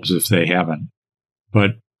LED bulbs if they haven't.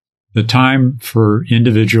 But the time for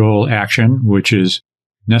individual action, which is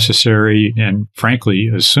necessary and frankly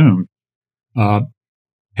assumed,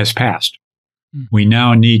 has passed. We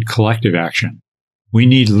now need collective action. We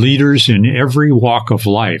need leaders in every walk of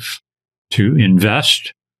life to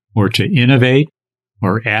invest or to innovate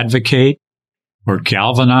or advocate or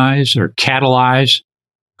galvanize or catalyze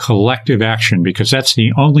collective action, because that's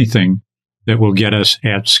the only thing that will get us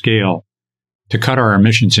at scale to cut our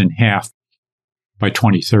emissions in half by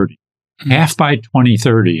 2030. Half by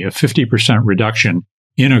 2030, a 50% reduction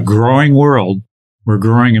in a growing world where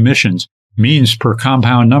growing emissions means, per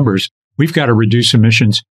compound numbers, we've got to reduce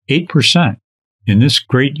emissions 8% in this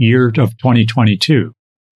great year of 2022.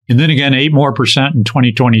 And then again, 8% more in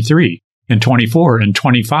 2023 and 24 and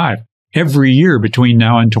 25 every year between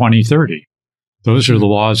now and 2030. Those are the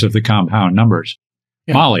laws of the compound numbers.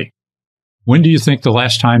 Yeah. Molly, when do you think the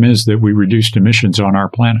last time is that we reduced emissions on our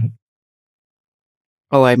planet?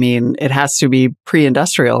 Oh, I mean, it has to be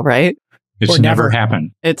pre-industrial, right? It's never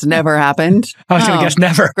happened. It's never happened. I was going to guess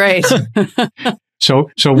never. Great. So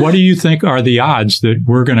what do you think are the odds that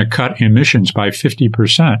we're going to cut emissions by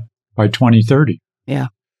 50% by 2030? Yeah.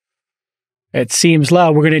 It seems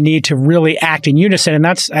low. We're going to need to really act in unison. And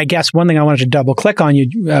that's, I guess, one thing I wanted to double click on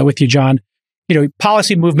with you, John.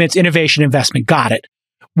 Policy movements, innovation, investment. Got it.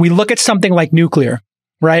 We look at something like nuclear,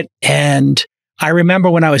 right? And I remember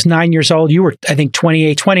when I was 9 years old, you were, I think,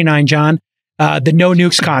 28, 29, John, the No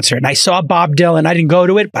Nukes concert. And I saw Bob Dylan. I didn't go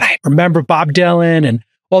to it, but I remember Bob Dylan and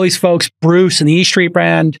all these folks, Bruce and the E Street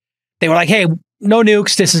Band. They were like, hey, no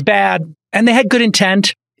nukes. This is bad. And they had good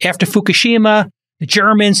intent. After Fukushima, the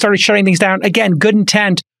Germans started shutting things down. Again, good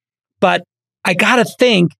intent. But I got to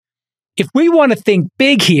think, if we want to think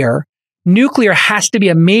big here, nuclear has to be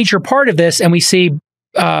a major part of this. And we see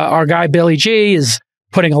our guy, Billy G, is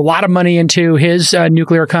putting a lot of money into his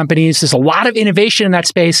nuclear companies. There's a lot of innovation in that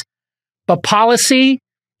space. But policy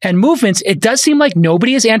and movements, it does seem like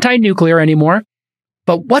nobody is anti-nuclear anymore.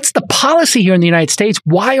 But what's the policy here in the United States?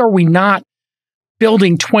 Why are we not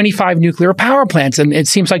building 25 nuclear power plants? And it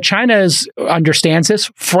seems like China understands this.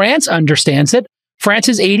 France understands it. France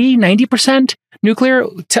is 80, 90% nuclear.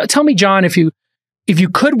 Tell me, John, if you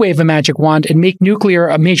could wave a magic wand and make nuclear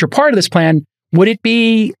a major part of this plan, would it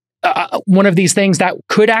be one of these things that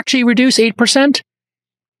could actually reduce 8%?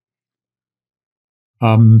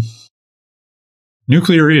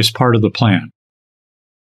 Nuclear is part of the plan.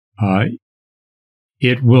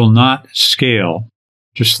 It will not scale,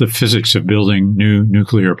 just the physics of building new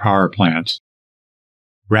nuclear power plants,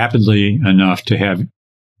 rapidly enough to have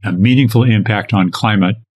a meaningful impact on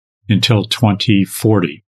climate until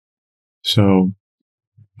 2040. So,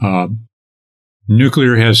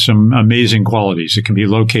 nuclear has some amazing qualities. It can be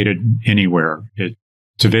located anywhere.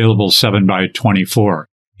 It's available 7x24.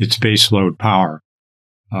 It's baseload power.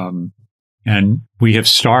 And we have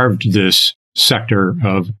starved this sector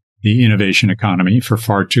of the innovation economy for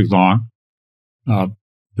far too long.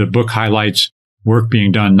 The book highlights work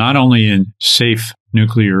being done not only in safe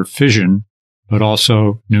nuclear fission, but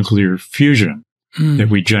also nuclear fusion, that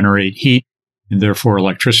we generate heat and therefore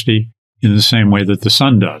electricity in the same way that the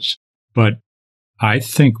sun does. But I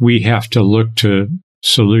think we have to look to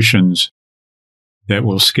solutions that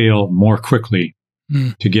will scale more quickly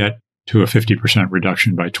to get to a 50%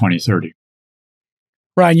 reduction by 2030.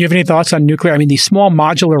 Ryan, you have any thoughts on nuclear? I mean, these small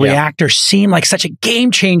modular reactors seem like such a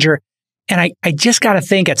game changer. And I just got to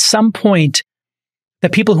think at some point, the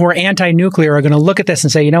people who are anti-nuclear are going to look at this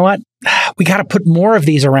and say, you know what? We got to put more of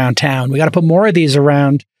these around town. We got to put more of these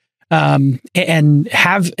around and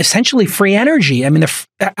have essentially free energy. I mean,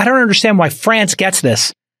 I don't understand why France gets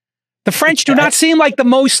this. The French do not seem like the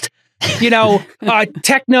most, techno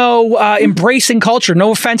embracing culture.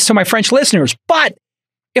 No offense to my French listeners, but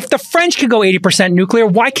if the French could go 80% nuclear,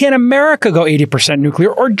 why can't America go 80%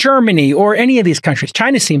 nuclear, or Germany, or any of these countries?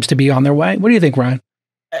 China seems to be on their way. What do you think, Ryan?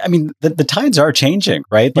 I mean, the tides are changing,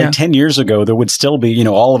 right? Like 10 years ago, there would still be,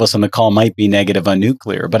 all of us on the call might be negative on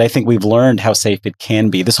nuclear, but I think we've learned how safe it can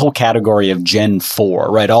be. This whole category of Gen 4,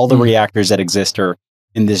 right? All the reactors that exist are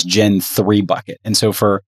in this Gen 3 bucket. And so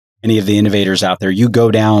for any of the innovators out there, you go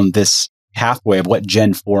down this pathway of what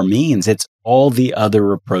Gen 4 means. It's all the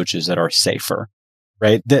other approaches that are safer.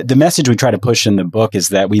 Right. The message we try to push in the book is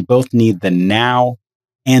that we both need the now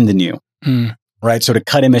and the new. Right. So to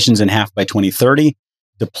cut emissions in half by 2030,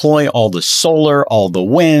 deploy all the solar, all the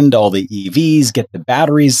wind, all the EVs, get the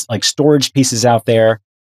batteries, like storage pieces out there.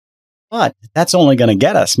 But that's only going to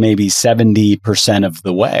get us maybe 70% of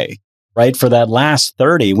the way. Right. For that last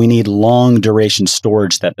 30, we need long duration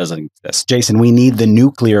storage that doesn't exist. Jason, we need the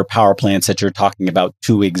nuclear power plants that you're talking about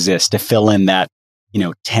to exist, to fill in that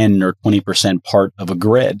 10 or 20% part of a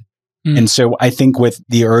grid. And so I think with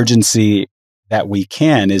the urgency that we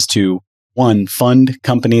can is to, one, fund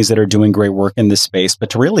companies that are doing great work in this space, but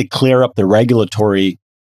to really clear up the regulatory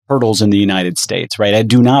hurdles in the United States, right? I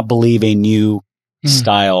do not believe a new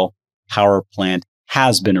style power plant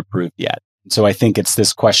has been approved yet. So I think it's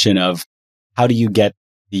this question of how do you get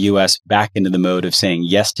the U.S. back into the mode of saying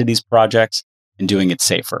yes to these projects and doing it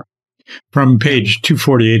safer? From page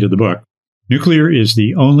 248 of the book, nuclear is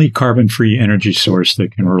the only carbon-free energy source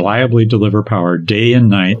that can reliably deliver power day and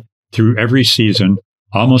night through every season,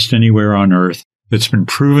 almost anywhere on Earth, that's been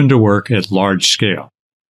proven to work at large scale.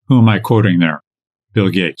 Who am I quoting there? Bill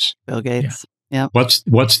Gates. Bill Gates. Yeah.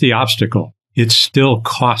 What's the obstacle? It still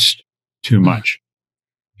costs too much.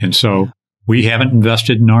 And so we haven't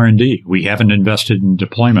invested in R&D. We haven't invested in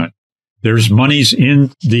deployment. There's monies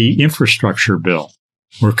in the infrastructure bill.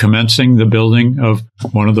 We're commencing the building of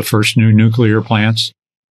one of the first new nuclear plants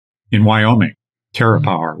in Wyoming.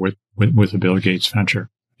 TerraPower with the Bill Gates venture.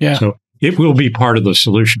 Yeah. So it will be part of the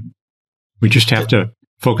solution. We just have to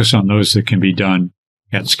focus on those that can be done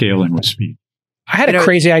at scale and with speed. I had a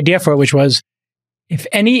crazy idea for it, which was if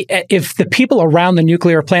the people around the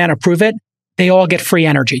nuclear plant approve it, they all get free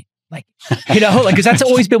energy. Like, because that's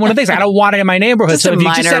always been one of the things. I don't want it in my neighborhood. Just so if you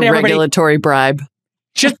just said regulatory bribe.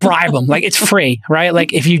 Just bribe them. Like, it's free, right?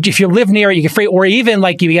 Like, if you live near it, you get free, or even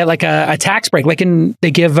like you get like a tax break. Like,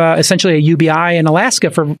 they give essentially a UBI in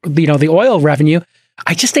Alaska for the oil revenue.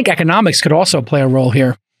 I just think economics could also play a role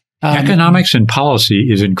here. Economics and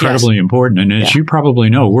policy is incredibly important. And as you probably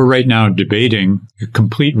know, we're right now debating a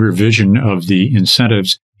complete revision of the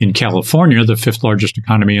incentives in California, the fifth largest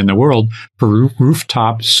economy in the world, for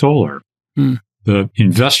rooftop solar. The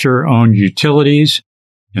investor-owned utilities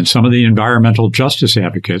and some of the environmental justice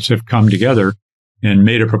advocates have come together and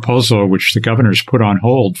made a proposal which the governor's put on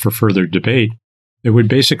hold for further debate that would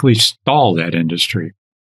basically stall that industry,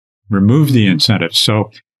 remove the incentives.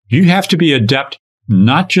 So you have to be adept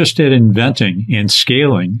not just at inventing and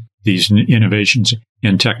scaling these innovations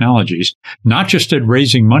and technologies, not just at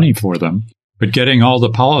raising money for them, but getting all the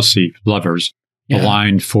policy levers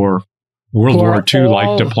aligned for World War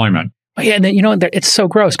II-like deployment. Yeah, and then, it's so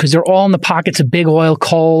gross because they're all in the pockets of big oil,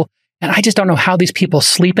 coal, and I just don't know how these people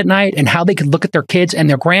sleep at night and how they could look at their kids and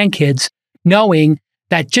their grandkids knowing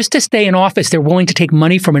that just to stay in office, they're willing to take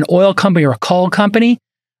money from an oil company or a coal company.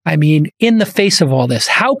 I mean, in the face of all this,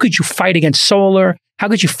 how could you fight against solar? How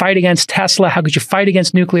could you fight against Tesla? How could you fight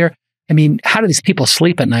against nuclear? I mean, how do these people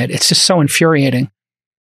sleep at night? It's just so infuriating.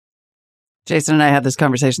 Jason and I had this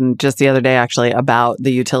conversation just the other day, actually, about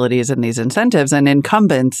the utilities and these incentives and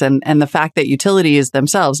incumbents and the fact that utilities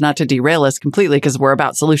themselves, not to derail us completely because we're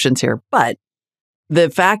about solutions here, but the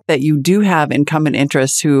fact that you do have incumbent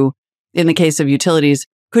interests who, in the case of utilities,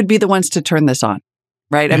 could be the ones to turn this on,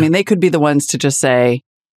 right? Yeah. I mean, they could be the ones to just say,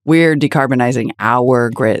 we're decarbonizing our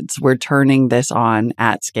grids. We're turning this on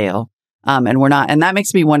at scale. And we're not. And that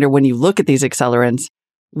makes me wonder, when you look at these accelerants,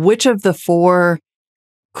 which of the four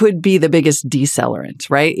could be the biggest decelerant,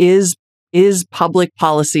 right? Is public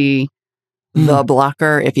policy the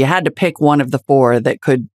blocker? If you had to pick one of the four that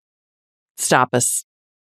could stop us,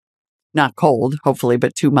 not cold, hopefully,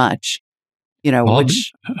 but too much,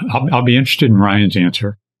 I'll be interested in Ryan's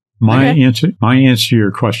answer. My answer to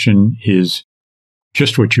your question is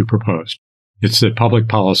just what you proposed. It's that public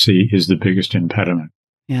policy is the biggest impediment.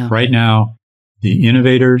 Yeah. Right now, the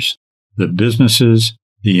innovators, the businesses,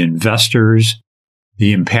 the investors,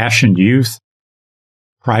 the impassioned youth,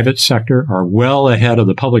 private sector are well ahead of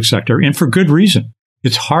the public sector, and for good reason.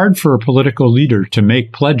 It's hard for a political leader to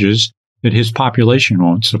make pledges that his population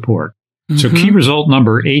won't support. So key result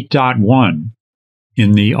number 8.1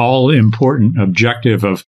 in the all-important objective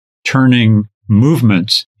of turning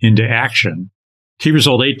movements into action, key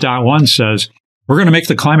result 8.1 says, we're going to make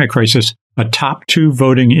the climate crisis a top 2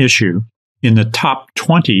 voting issue in the top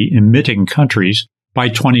 20 emitting countries by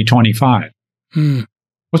 2025.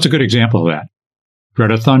 What's a good example of that?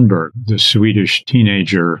 Greta Thunberg, the Swedish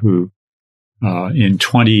teenager who in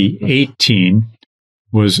 2018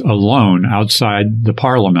 was alone outside the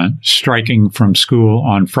parliament, striking from school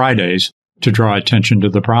on Fridays to draw attention to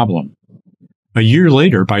the problem. A year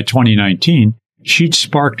later, by 2019, she'd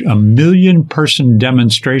sparked a 1 million-person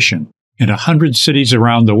demonstration in 100 cities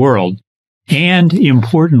around the world, and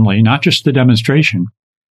importantly, not just the demonstration,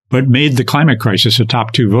 but made the climate crisis a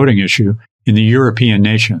top 2 voting issue in the European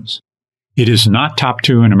nations. It is not top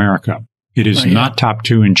 2 in America. It is not top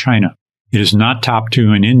 2 in China. It is not top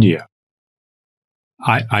 2 in India.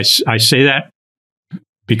 I say that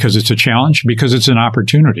because it's a challenge, because it's an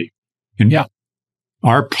opportunity. And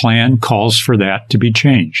our plan calls for that to be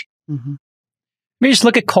changed. I mean, just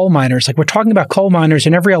look at coal miners. Like, we're talking about coal miners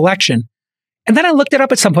in every election. And then I looked it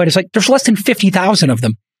up at some point. It's like, there's less than 50,000 of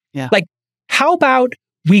them. Yeah. Like, how about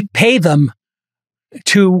we pay them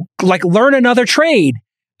to learn another trade,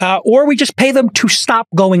 or we just pay them to stop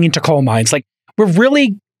going into coal mines? Like,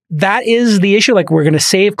 that is the issue. Like, we're going to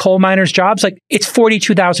save coal miners' jobs. Like, it's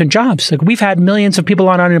 42,000 jobs. Like, we've had millions of people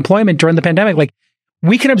on unemployment during the pandemic. Like,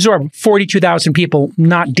 we can absorb 42,000 people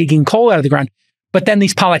not digging coal out of the ground. But then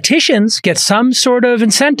these politicians get some sort of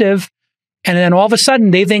incentive, and then all of a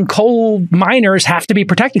sudden they think coal miners have to be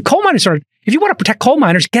protected. Coal miners if you want to protect coal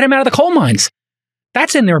miners, get them out of the coal mines.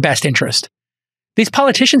 That's in their best interest. These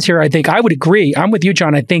politicians here, I think, I would agree. I'm with you,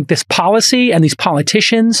 John. I think this policy and these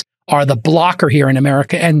politicians are the blocker here in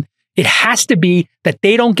America. And it has to be that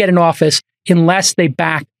they don't get in office unless they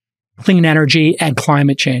back clean energy and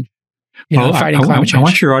climate change. Fighting climate change. I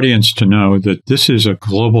want your audience to know that this is a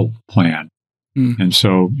global plan. And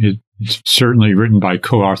so it's certainly written by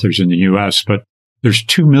co-authors in the U.S., but there's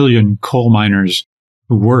 2 million coal miners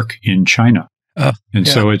who work in China.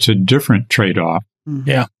 So it's a different trade-off.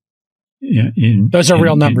 Yeah. Those are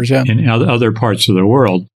real numbers, in other parts of the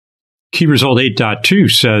world. Key Result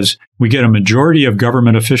 8.2 says we get a majority of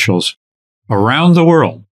government officials around the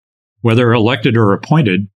world, whether elected or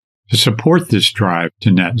appointed, to support this drive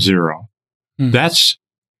to net zero. That's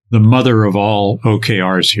the mother of all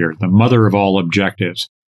OKRs here, the mother of all objectives,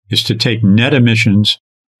 is to take net emissions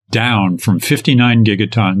down from 59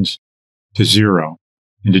 gigatons to zero,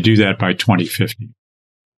 and to do that by 2050.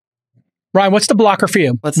 Ryan, what's the blocker for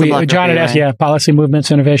you? John had asked, policy,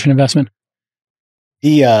 movements, innovation, investment.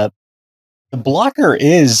 The blocker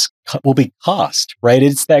will be cost, right?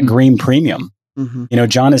 It's that green premium.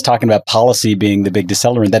 John is talking about policy being the big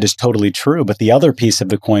decelerant. That is totally true. But the other piece of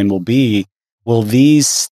the coin will be, will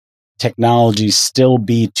these technologies still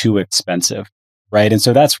be too expensive, right? And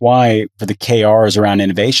so that's why for the KRs around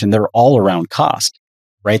innovation, they're all around cost,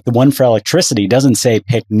 right? The one for electricity doesn't say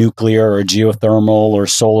pick nuclear or geothermal or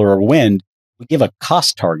solar or wind. We give a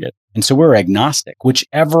cost target. And so we're agnostic.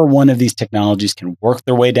 Whichever one of these technologies can work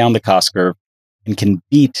their way down the cost curve and can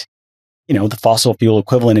beat, the fossil fuel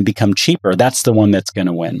equivalent and become cheaper, that's the one that's going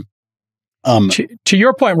to win. To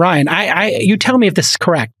your point, Ryan, you tell me if this is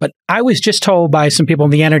correct, but I was just told by some people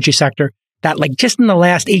in the energy sector that just in the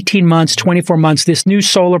last 18 months, 24 months, this new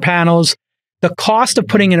solar panels, the cost of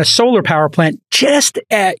putting in a solar power plant just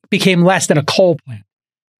became less than a coal plant.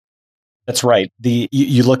 That's right.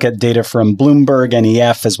 You look at data from Bloomberg,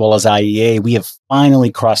 NEF, as well as IEA, we have finally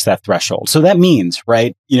crossed that threshold. So that means,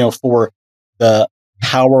 right, for the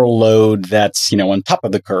power load that's, on top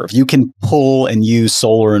of the curve, you can pull and use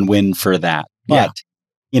solar and wind for that. But,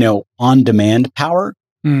 on demand power,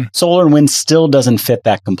 solar and wind still doesn't fit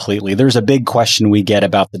that completely. There's a big question we get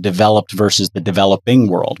about the developed versus the developing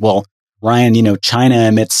world. Well, Ryan, China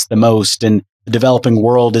emits the most and the developing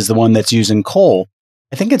world is the one that's using coal.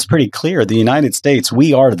 I think it's pretty clear. The United States,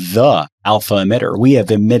 we are the alpha emitter. We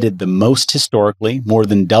have emitted the most historically, more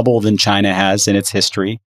than double than China has in its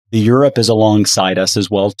history. The Europe is alongside us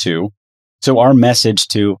as well, too. So our message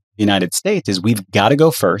to the United States is we've got to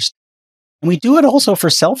go first. And we do it also for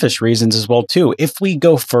selfish reasons as well, too. If we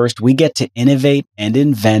go first, we get to innovate and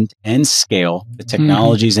invent and scale the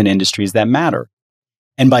technologies and industries that matter.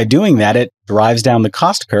 And by doing that, it drives down the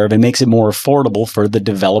cost curve and makes it more affordable for the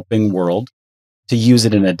developing world to use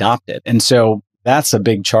it and adopt it. And so that's a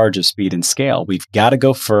big charge of speed and scale. We've got to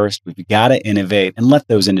go first. We've got to innovate and let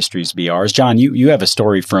those industries be ours. John, you have a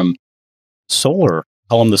story from solar,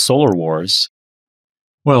 call them the solar wars.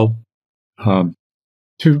 Well,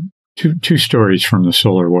 two stories from the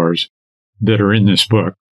solar wars that are in this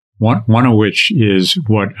book. One of which is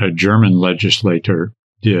what a German legislator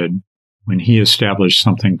did when he established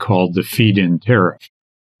something called the feed-in tariff,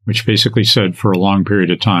 which basically said for a long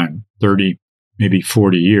period of time, 30, maybe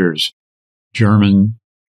 40 years, German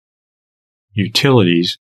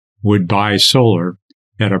utilities would buy solar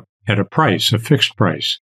at a price, a fixed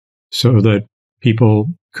price, so that people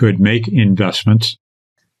could make investments.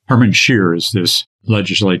 Hermann Scheer is this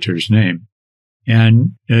legislator's name.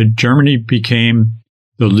 And Germany became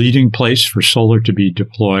the leading place for solar to be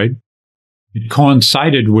deployed. It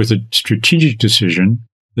coincided with a strategic decision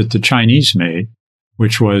that the Chinese made,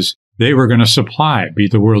 which was they were going to be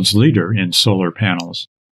the world's leader in solar panels.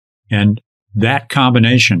 And that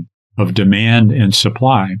combination of demand and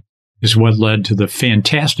supply is what led to the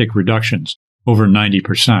fantastic reductions, over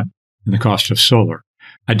 90%, in the cost of solar.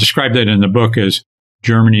 I describe that in the book as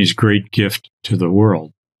Germany's great gift to the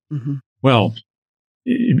world. Well,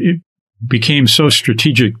 it became so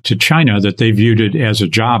strategic to China that they viewed it as a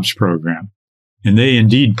jobs program. And they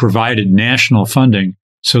indeed provided national funding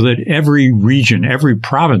so that every region, every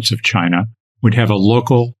province of China would have a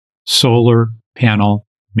local solar panel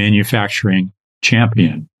manufacturing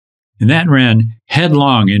champion. And that ran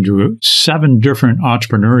headlong into 7 different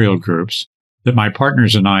entrepreneurial groups that my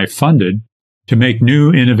partners and I funded to make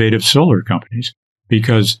new innovative solar companies,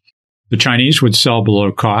 because the Chinese would sell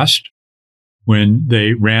below cost. When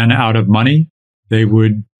they ran out of money, they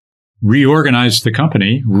would reorganize the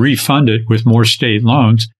company, refund it with more state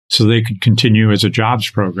loans so they could continue as a jobs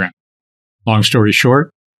program. Long story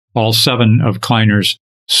short, all 7 of Kleiner's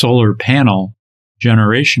solar panel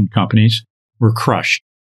generation companies were crushed.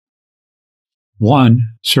 One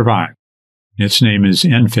survived. Its name is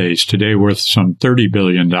Enphase, today worth some $30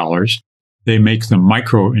 billion. They make the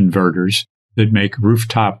microinverters that make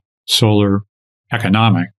rooftop solar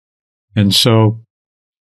economic. And so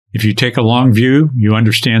if you take a long view, you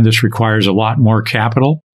understand this requires a lot more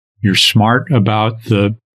capital. You're smart about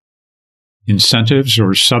the incentives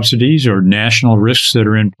or subsidies or national risks that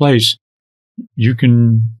are in place. you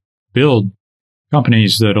can build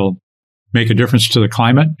companies that'll make a difference to the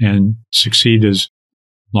climate and succeed as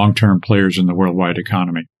long-term players in the worldwide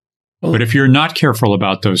economy. Well, but if you're not careful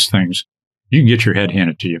about those things, you can get your head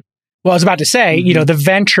handed to you. Well, I was about to say, the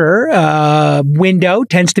venture window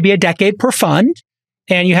tends to be a decade per fund.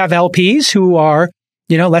 And you have LPs who are,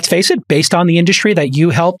 let's face it, based on the industry that you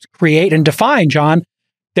helped create and define, John,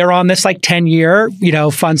 they're on this 10-year,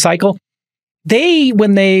 fund cycle.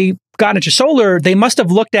 When they got into solar, they must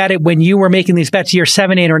have looked at it when you were making these bets year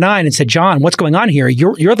 7, 8, or 9 and said, John, what's going on here?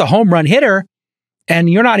 You're the home run hitter and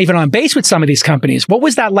you're not even on base with some of these companies. What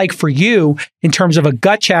was that like for you in terms of a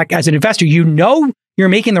gut check as an investor? You're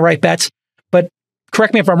making the right bets, but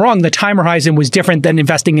correct me if I'm wrong, the time horizon was different than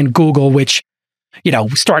investing in Google, which,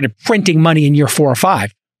 started printing money in year 4 or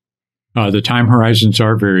 5. The time horizons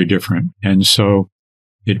are very different. And so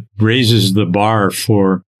it raises the bar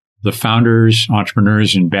for the founders,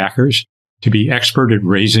 entrepreneurs, and backers to be expert at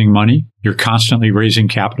raising money. You're constantly raising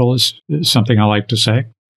capital is something I like to say.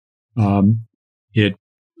 It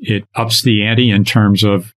ups the ante in terms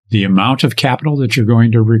of the amount of capital that you're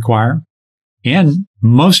going to require. And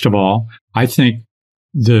most of all, I think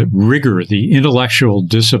the rigor, the intellectual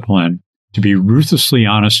discipline to be ruthlessly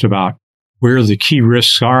honest about where the key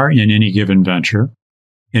risks are in any given venture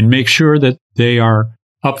and make sure that they are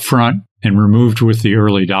upfront and removed with the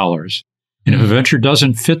early dollars. And if a venture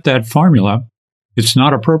doesn't fit that formula, it's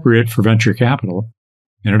not appropriate for venture capital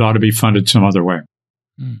and it ought to be funded some other way.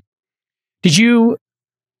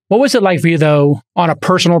 What was it like for you though, on a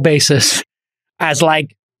personal basis as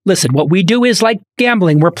listen, what we do is like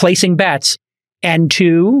gambling. We're placing bets and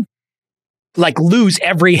to lose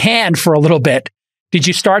every hand for a little bit. Did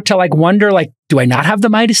you start to wonder, do I not have the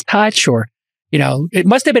Midas touch? Or, it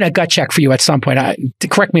must have been a gut check for you at some point.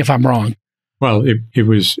 Correct me if I'm wrong. Well, it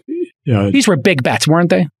was. These were big bets, weren't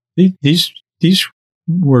they? These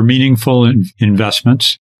were meaningful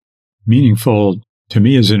investments, meaningful to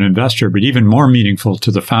me as an investor, but even more meaningful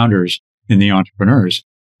to the founders and the entrepreneurs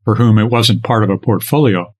for whom it wasn't part of a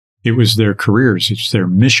portfolio. It was their careers. It's their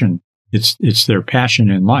mission. It's their passion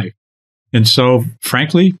in life. And so,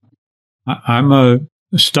 frankly, I'm a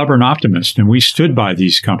stubborn optimist, and we stood by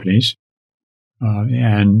these companies.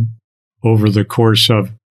 And over the course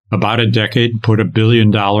of about a decade, put $1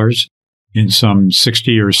 billion in some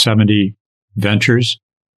 60 or 70 ventures.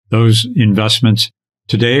 Those investments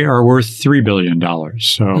today are worth $3 billion.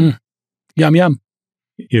 So, yum.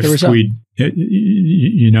 If we,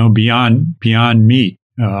 beyond meat,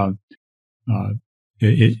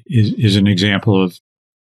 it is an example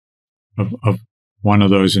of one of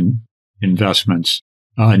those investments.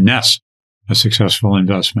 Nest, a successful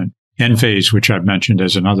investment. Enphase, which I've mentioned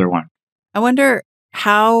as another one. I wonder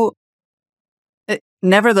how. I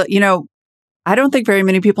don't think very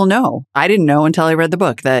many people know. I didn't know until I read the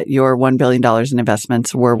book that your $1 billion in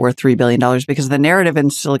investments were worth $3 billion because the narrative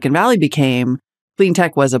in Silicon Valley became clean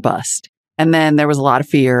tech was a bust. And then there was a lot of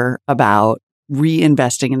fear about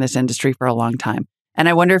reinvesting in this industry for a long time. And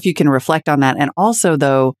I wonder if you can reflect on that. And also,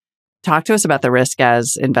 though, talk to us about the risk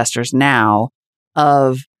as investors now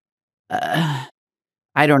of,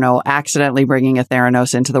 accidentally bringing a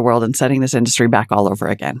Theranos into the world and setting this industry back all over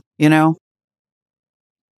again,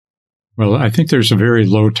 Well, I think there's a very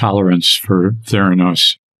low tolerance for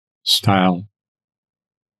Theranos style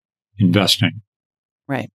investing.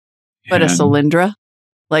 Right. But a Solyndra,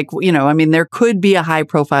 there could be a high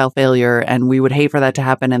profile failure and we would hate for that to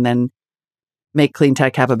happen and then make clean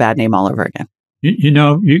tech have a bad name all over again.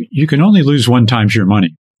 You can only lose one times your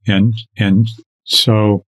money. And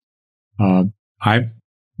so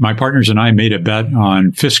my partners and I made a bet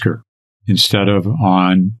on Fisker instead of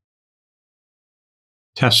on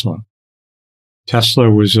Tesla. Tesla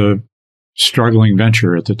was a struggling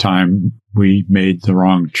venture at the time we made the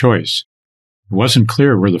wrong choice. It wasn't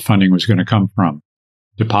clear where the funding was going to come from.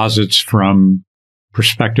 Deposits from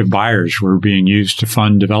prospective buyers were being used to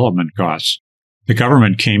fund development costs. The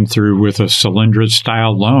government came through with a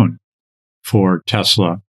Solyndra-style loan for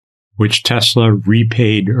Tesla, which Tesla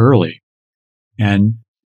repaid early. And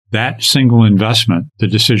that single investment, the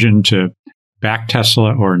decision to back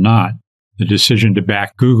Tesla or not, the decision to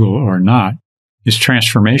back Google or not, is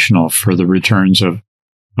transformational for the returns of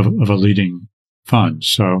a leading fund.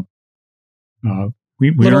 So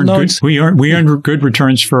we earn good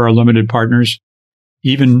returns for our limited partners,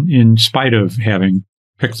 even in spite of having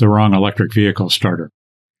picked the wrong electric vehicle starter.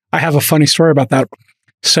 I have a funny story about that.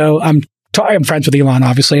 So I'm friends with Elon,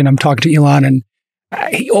 obviously, and I'm talking to Elon, and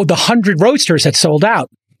the 100 Roadsters had sold out.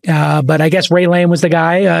 But I guess Ray Lane was the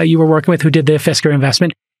guy you were working with who did the Fisker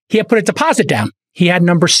investment. He had put a deposit down. He had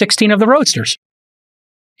number 16 of the Roadsters.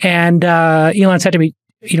 And Elon said to me,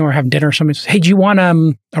 we're having dinner or something. He says, hey, do you want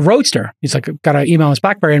a Roadster? He's like, got an email on his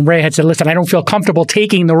BlackBerry. And Ray had said, listen, I don't feel comfortable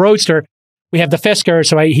taking the Roadster. We have the Fisker.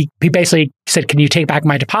 So he basically said, can you take back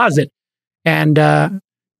my deposit? And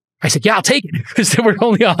I said, yeah, I'll take it, because there were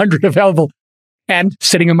only 100 available and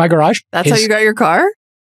sitting in my garage. That's how you got your car?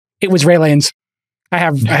 It was Ray Lane's. I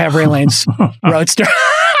have Ray Lane's Roadster.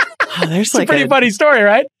 Oh, there's It's a pretty funny story,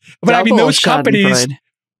 right? But I mean, those companies,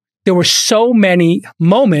 there were so many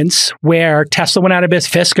moments where Tesla went out of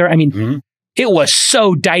business, Fisker. I mean, it was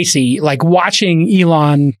so dicey, like watching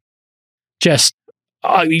Elon just,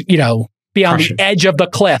 be on the edge of the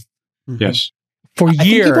cliff. Yes. For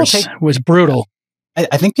years was brutal.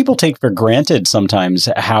 I think people take for granted sometimes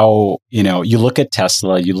how, you look at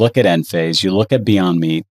Tesla, you look at Enphase, you look at Beyond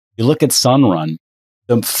Meat, you look at Sunrun,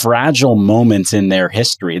 the fragile moments in their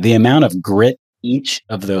history, the amount of grit each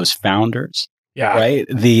of those founders, right?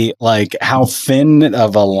 How thin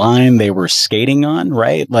of a line they were skating on,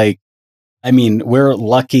 right? We're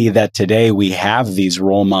lucky that today we have these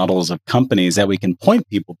role models of companies that we can point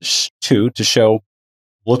people to show,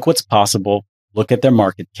 look what's possible, look at their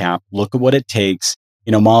market cap, look at what it takes.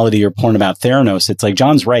 Molly, to your point about Theranos, it's like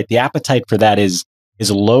John's right. The appetite for that is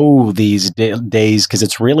low these days, because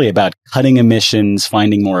it's really about cutting emissions,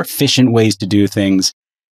 finding more efficient ways to do things.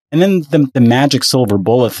 And then the magic silver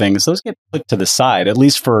bullet things, those get put to the side, at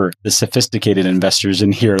least for the sophisticated investors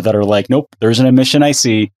in here that are like, nope, there's an emission I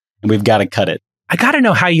see, and we've got to cut it. I got to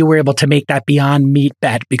know how you were able to make that Beyond Meat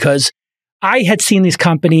bet, because I had seen these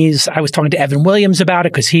companies. I was talking to Evan Williams about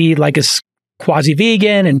it because he is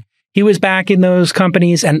quasi-vegan and he was back in those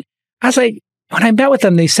companies. And I was like, when I met with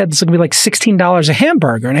them, they said this is going to be like $16 a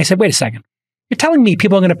hamburger. And I said, wait a second. You're telling me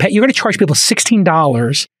people are going to pay, you're going to charge people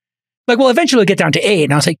 $16. Like, well, eventually it'll get down to $8.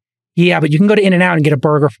 And I was like, yeah, but you can go to In-N-Out and get a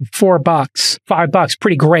burger for $4, $5,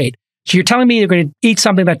 pretty great. So you're telling me you're going to eat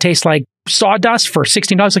something that tastes like sawdust for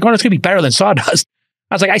 $16? Like, oh, it's going to be better than sawdust.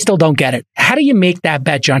 I was like, I still don't get it. How do you make that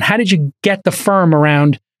bet, John? How did you get the firm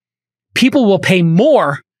around people will pay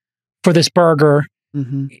more for this burger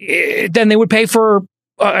than they would pay for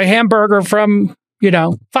a hamburger from,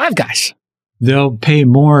 Five Guys? They'll pay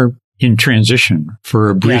more in transition for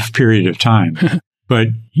a brief period of time. But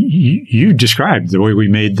you described the way we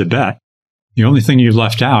made the bet. The only thing you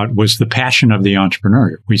left out was the passion of the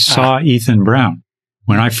entrepreneur. We saw Ethan Brown.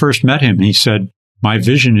 When I first met him, he said, my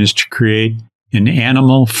vision is to create an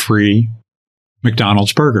animal-free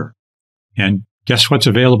McDonald's burger. And guess what's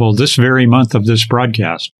available this very month of this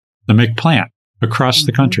broadcast? The McPlant across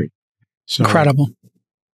the country. So, incredible.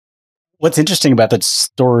 What's interesting about that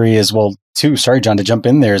story as well, too, sorry, John, to jump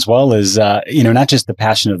in there as well, is, not just the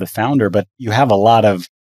passion of the founder, but you have a lot of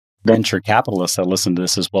venture capitalists that listen to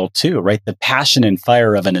this as well, too, right? The passion and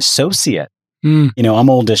fire of an associate,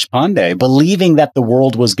 Amol Deshpande, believing that the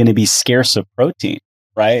world was going to be scarce of protein,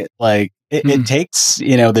 right? Like it takes,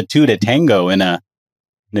 the two to tango in a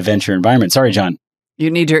venture environment. Sorry, John.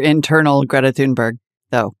 You need your internal Greta Thunberg,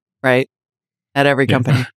 though, right? At every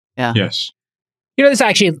company. Yeah. Yes. This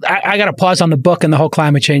actually, I got to pause on the book and the whole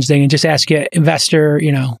climate change thing and just ask you, investor,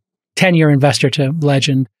 10-year investor to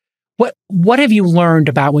legend. What have you learned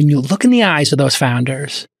about when you look in the eyes of those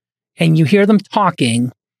founders and you hear them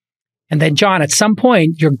talking, and then, John, at some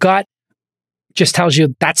point, your gut just tells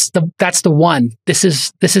you that's the one. This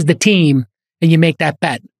is the team, and you make that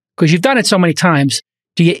bet because you've done it so many times.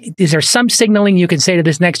 Is there some signaling you can say to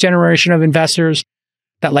this next generation of investors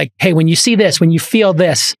that, like, hey, when you see this, when you feel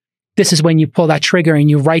this, this is when you pull that trigger and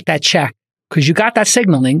you write that check because you got that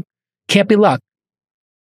signaling. Can't be luck.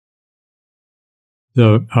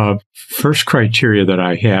 The first criteria that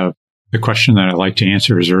I have, the question that I like to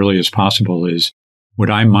answer as early as possible is, would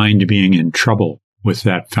I mind being in trouble with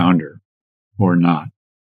that founder or not?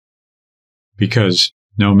 Because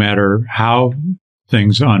no matter how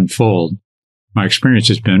things unfold, my experience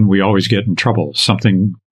has been we always get in trouble.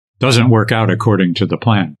 Something doesn't work out according to the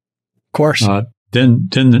plan. Of course. Then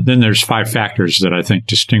there's 5 factors that I think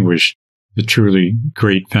distinguish the truly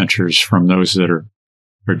great ventures from those that are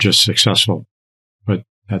just successful. But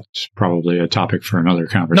that's probably a topic for another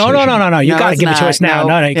conversation. No. You got to give it to us now.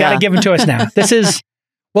 No, you got to give it to us now. This is,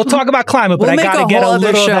 we'll talk about climate, but I got to get a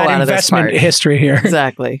little of that investment history here.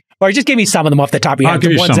 Exactly. Or just give me some of them off the top of your head. I'll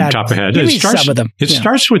give you some top of head. Give me some of them. It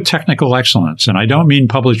starts with technical excellence. And I don't mean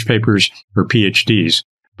published papers or PhDs,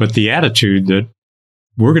 but the attitude that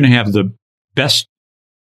we're going to have the best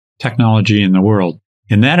technology in the world.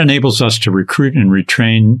 And that enables us to recruit and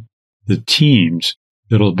retrain the teams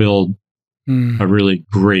that'll build a really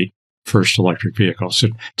great first electric vehicle. So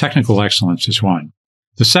technical excellence is one.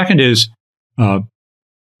 The second is a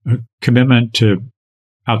commitment to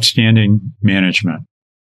outstanding management.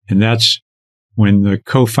 And that's when the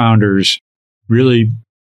co-founders really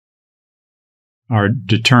are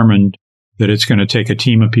determined that it's going to take a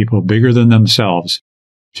team of people bigger than themselves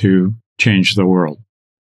to change the world.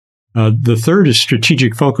 The third is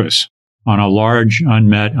strategic focus on a large,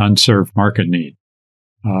 unmet, unserved market need.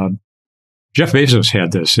 Jeff Bezos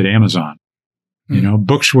had this at Amazon.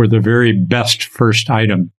 Books were the very best first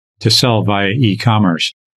item to sell via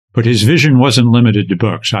e-commerce. But his vision wasn't limited to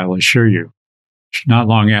books, I'll assure you. Not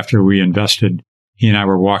long after we invested, he and I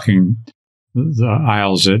were walking the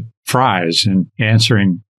aisles at Fry's and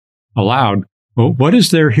answering aloud, well, what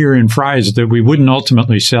is there here in Fry's that we wouldn't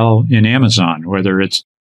ultimately sell in Amazon, whether it's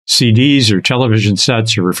CDs or television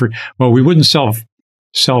sets or well, we wouldn't sell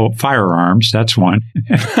firearms. That's one.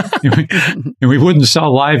 And we wouldn't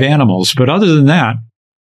sell live animals. But other than that,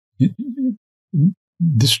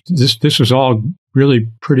 this was all really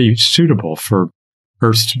pretty suitable for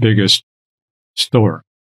Earth's biggest store.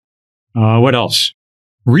 What else?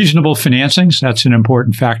 Reasonable financings. That's an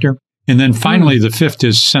important factor. And then finally, the fifth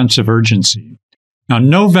is sense of urgency. Now,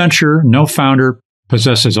 no venture, no founder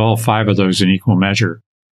possesses all five of those in equal measure.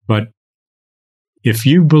 But if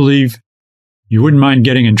you believe you wouldn't mind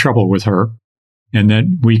getting in trouble with her and that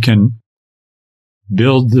we can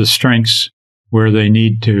build the strengths where they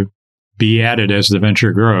need to be added as the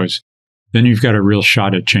venture grows, then you've got a real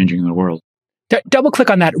shot at changing the world. Double click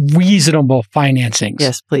on that reasonable financings.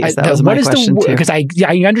 Yes, please. That was my question too. Because I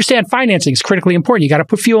understand financing is critically important. You got to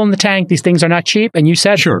put fuel in the tank. These things are not cheap. And you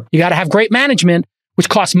said sure. You got to have great management, which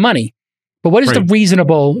costs money. But what is the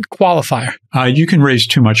reasonable qualifier? You can raise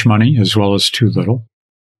too much money as well as too little.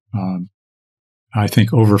 I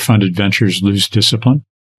think overfunded ventures lose discipline.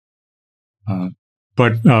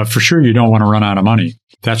 But for sure, you don't want to run out of money.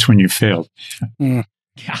 That's when you failed. Yeah.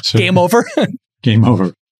 So, game over. Game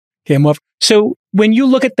over. Game over. So when you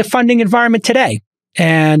look at the funding environment today,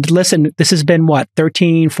 and listen, this has been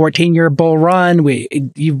 13, 14-year bull run. We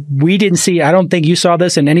didn't see, I don't think you saw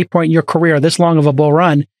this at any point in your career, this long of a bull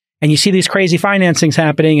run. And you see these crazy financings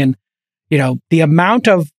happening, and the amount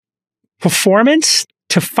of performance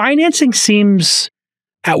to financing seems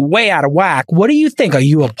way out of whack. What do you think? Are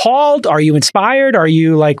you appalled? Are you inspired? Are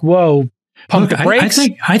you like, whoa, pump the brakes?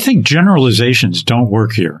 I think generalizations don't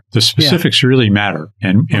work here. The specifics really matter.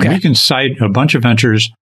 And we can cite a bunch of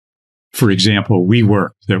ventures, for example,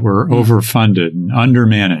 WeWork, that were overfunded and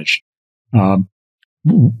undermanaged.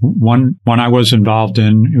 One I was involved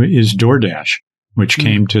in is DoorDash, which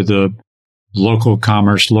came to the local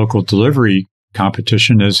commerce, local delivery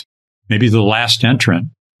competition as maybe the last entrant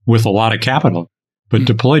with a lot of capital, but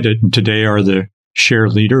deployed it. And today are the share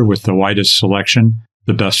leader with the widest selection,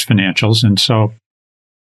 the best financials. And so,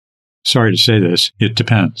 sorry to say this, it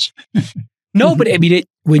depends. No, but I mean,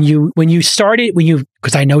 when you started,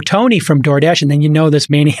 because I know Tony from DoorDash, and then this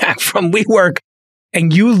maniac from WeWork,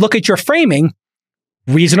 and you look at your framing,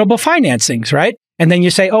 reasonable financings, right? And then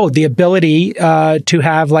you say, the ability to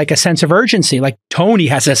have like a sense of urgency, like Tony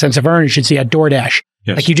has a sense of urgency at DoorDash.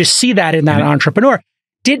 Yes. Like you just see that in that entrepreneur.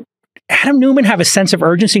 Did Adam Neumann have a sense of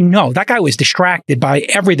urgency? No, that guy was distracted by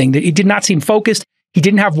everything. He did not seem focused. He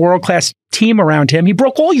didn't have world-class team around him. He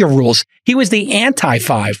broke all your rules. He was the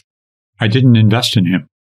anti-5. I didn't invest in him.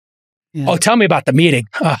 Yeah. Oh, tell me about the meeting.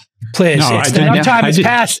 Please. No, time has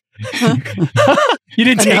passed. You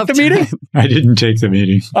didn't take the meeting? I didn't take the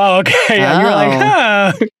meeting. Oh, okay. Yeah,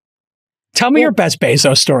 you're like, Tell me your best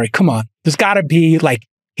Bezos story. Come on. There's got to be like,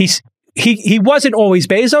 he wasn't always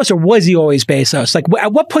Bezos, or was he always Bezos? Like,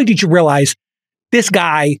 at what point did you realize this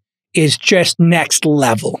guy is just next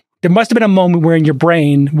level? There must have been a moment where in your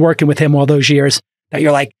brain, working with him all those years, that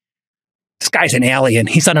you're like, this guy's an alien.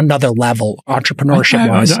 He's on another level,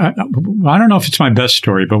 entrepreneurship-wise. I don't know if it's my best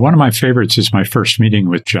story, but one of my favorites is my first meeting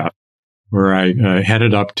with Jeff, where I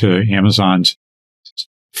headed up to Amazon's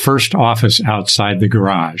first office outside the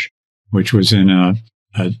garage, which was in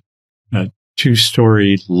a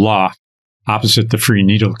two-story loft opposite the Free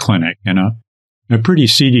Needle Clinic in a pretty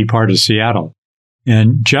seedy part of Seattle.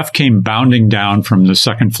 And Jeff came bounding down from the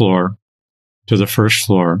second floor to the first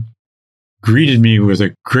floor, greeted me with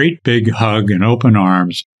a great big hug and open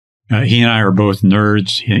arms. He and I are both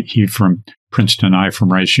nerds. He from Princeton, I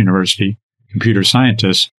from Rice University, computer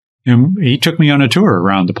scientists. And he took me on a tour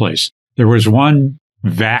around the place. There was one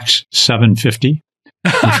VAX 750,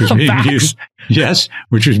 which was being used. Yes,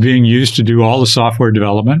 which was being used to do all the software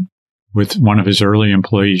development with one of his early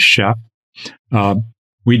employees, Chef.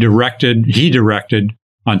 He directed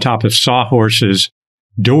on top of Sawhorse's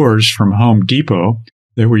doors from Home Depot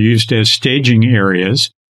that were used as staging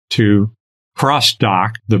areas to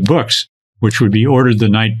cross-dock the books, which would be ordered the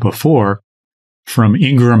night before from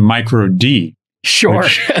Ingram Micro D, Sure.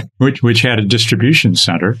 which had a distribution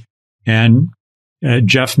center. And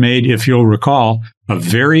Jeff made, if you'll recall, a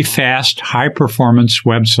very fast, high-performance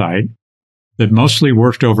website that mostly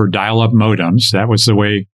worked over dial-up modems. That was the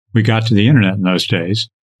way we got to the internet in those days.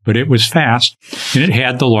 But it was fast, and it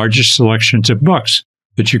had the largest selections of books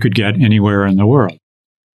that you could get anywhere in the world.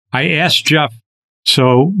 I asked Jeff,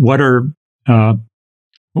 so what are the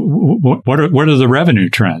revenue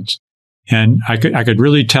trends? And I could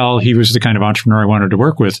really tell he was the kind of entrepreneur I wanted to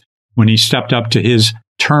work with when he stepped up to his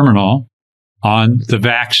terminal on the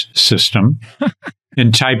VAX system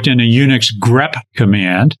and typed in a Unix grep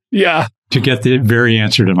command to get the very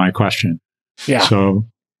answer to my question. Yeah. So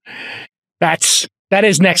that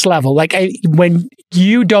is next level. Like when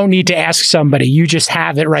you don't need to ask somebody, you just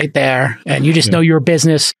have it right there and you just know your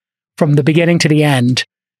business from the beginning to the end.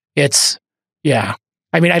 It's, I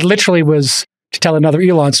mean, I literally was, to tell another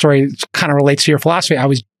Elon story, it kind of relates to your philosophy. I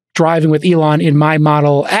was driving with Elon in my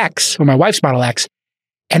Model X, or my wife's Model X,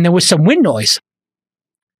 and there was some wind noise.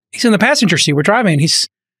 He's in the passenger seat. We're driving, and he's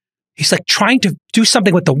like trying to do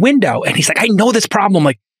something with the window. And he's like, I know this problem.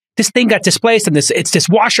 Like, this thing got displaced, and it's this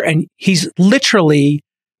washer. And he's literally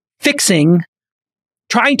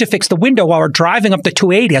trying to fix the window while we're driving up the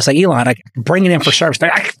 280. I was like, Elon, I can bring it in for service.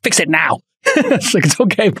 I can fix it now. It's like, it's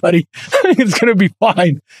okay, buddy. It's going to be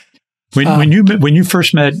fine. When you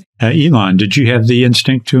first met Elon, did you have the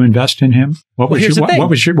instinct to invest in him? What was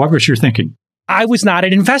your thinking? I was not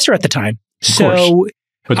an investor at the time, so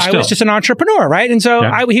I was just an entrepreneur, right? And so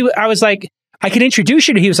I was like, I can introduce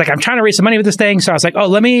you to. He was like, I'm trying to raise some money with this thing. So I was like, oh,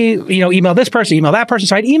 let me email this person, email that person.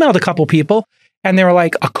 So I'd emailed a couple people, and they were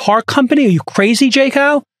like, a car company? Are you crazy, J.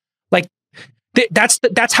 Cal? Like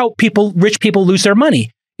that's how rich people lose their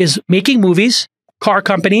money, is making movies, car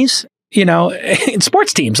companies. In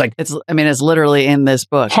sports teams, like it's literally in this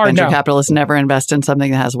book. Venture capitalists never invest in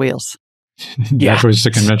something that has wheels. That was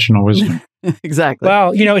the conventional wisdom. Exactly.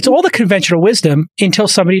 Well, it's all the conventional wisdom until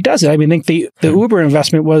somebody does it. I mean, I think the Uber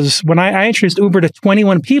investment was when I introduced Uber to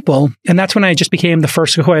 21 people, and that's when I just became the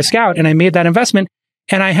first Sequoia Scout, and I made that investment.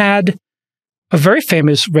 And I had a very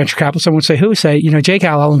famous venture capitalist, someone would say, J.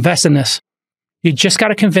 Cal, I'll invest in this. You just got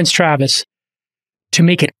to convince Travis to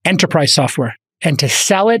make it enterprise software and to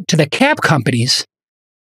sell it to the cab companies,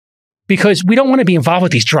 because we don't want to be involved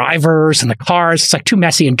with these drivers and the cars. It's like too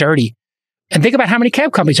messy and dirty. And think about how many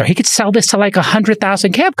cab companies are. He could sell this to like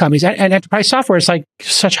 100,000 cab companies, and enterprise software is like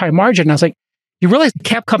such high margin. And I was like, you realize the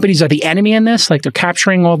cab companies are the enemy in this? Like, they're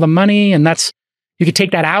capturing all the money, and you could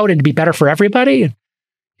take that out and it'd be better for everybody. And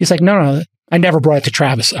he's like, no, I never brought it to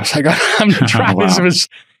Travis. I was like, Travis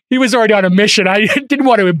he was already on a mission. I didn't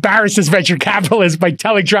want to embarrass this venture capitalist by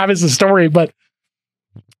telling Travis the story, but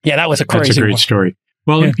yeah, that was a crazy. That's a great story.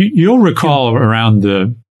 Well, you'll recall around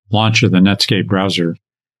the launch of the Netscape browser,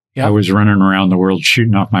 I was running around the world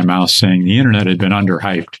shooting off my mouth saying the internet had been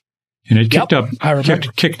underhyped, and it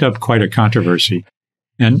kicked up quite a controversy.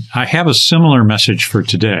 And I have a similar message for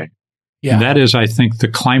today. Yeah. And that is, I think the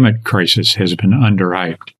climate crisis has been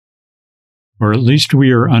underhyped, or at least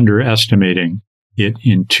we are underestimating it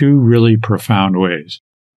in two really profound ways.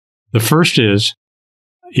 The first is,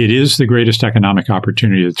 it is the greatest economic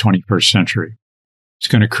opportunity of the 21st century. It's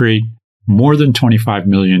going to create more than 25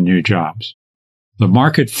 million new jobs. The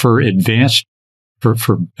market for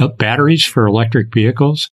for batteries for electric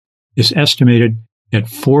vehicles is estimated at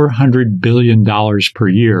 $400 billion per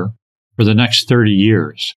year for the next 30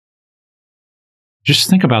 years. Just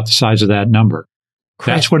think about the size of that number.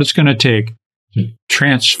 Correct. That's what it's going to take to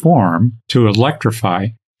transform, to electrify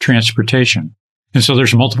transportation. And so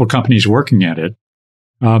there's multiple companies working at it.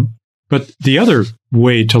 But the other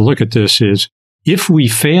way to look at this is, if we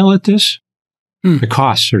fail at this, the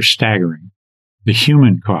costs are staggering. The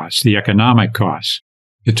human costs, the economic costs.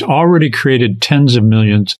 It's already created tens of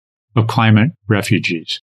millions of climate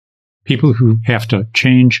refugees, people who have to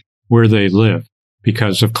change where they live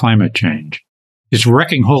because of climate change. It's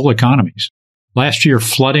wrecking whole economies. Last year,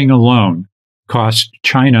 flooding alone cost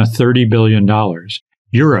China $30 billion,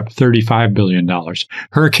 Europe $35 billion.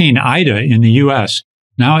 Hurricane Ida in the U.S.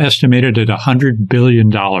 now estimated at $100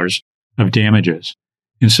 billion of damages.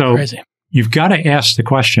 And so you've got to ask the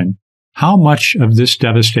question, how much of this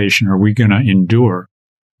devastation are we going to endure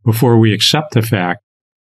before we accept the fact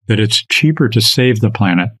that it's cheaper to save the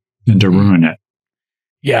planet than to ruin it?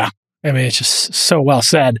 Yeah. I mean, it's just so well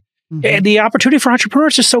said. And the opportunity for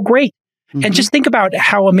entrepreneurs is so great. And just think about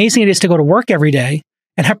how amazing it is to go to work every day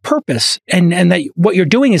and have purpose. And that what you're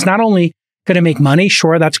doing is not only going to make money.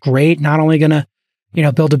 Sure, that's great. Not only going to,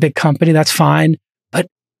 build a big company. That's fine. But,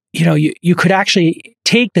 you could actually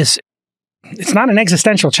take this. It's not an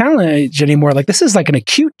existential challenge anymore. Like, this is like an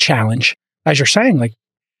acute challenge as you're saying, like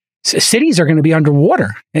cities are going to be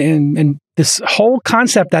underwater. And this whole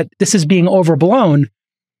concept that this is being overblown,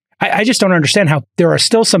 I just don't understand how there are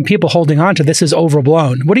still some people holding on to this is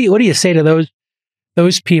overblown. What do you say to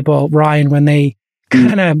those people, Ryan, when they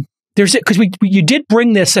kind of, because you did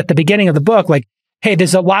bring this at the beginning of the book, like, hey,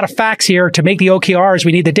 there's a lot of facts here to make the OKRs.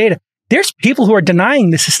 We need the data. There's people who are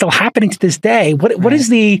denying this is still happening to this day. What is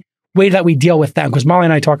the way that we deal with them? Because Molly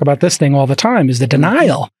and I talk about this thing all the time, is the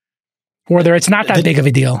denial, whether it's not that big of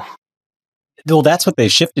a deal. Well, that's what they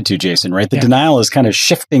shifted to, Jason, right? The denial is kind of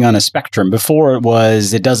shifting on a spectrum. Before it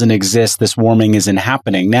was, it doesn't exist, this warming isn't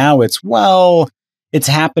happening. Now it's, well, it's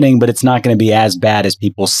happening, but it's not going to be as bad as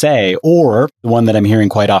people say. Or the one that I'm hearing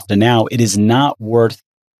quite often now, it is not worth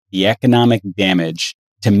the economic damage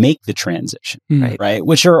to make the transition, right?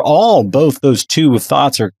 Which are all, both those two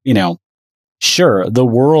thoughts are, sure, the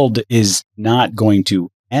world is not going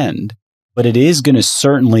to end, but it is going to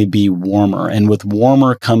certainly be warmer. And with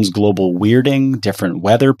warmer comes global weirding, different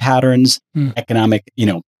weather patterns, economic,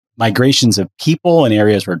 migrations of people in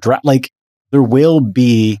areas where there will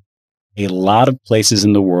be a lot of places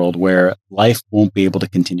in the world where life won't be able to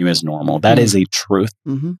continue as normal. That is a truth.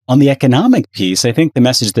 On the economic piece, I think the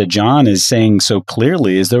message that John is saying so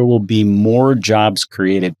clearly is there will be more jobs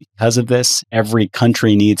created because of this. Every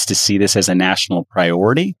country needs to see this as a national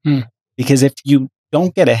priority, because if you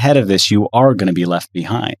don't get ahead of this, you are going to be left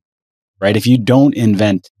behind, right? If you don't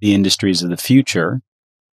invent the industries of the future,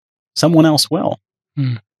 someone else will.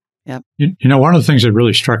 Yep. One of the things that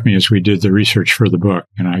really struck me as we did the research for the book,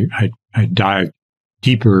 and I dived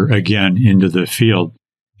deeper again into the field,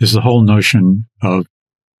 is the whole notion of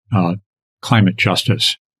climate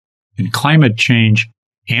justice. And climate change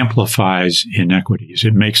amplifies inequities.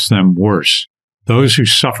 It makes them worse. Those who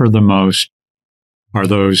suffer the most are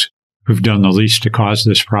those who've done the least to cause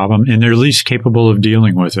this problem, and they're least capable of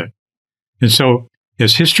dealing with it. And so,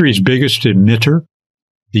 as history's biggest emitter,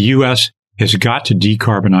 the U.S. has got to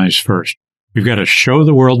decarbonize first. We've got to show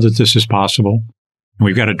the world that this is possible, and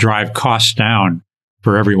we've got to drive costs down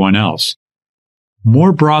for everyone else.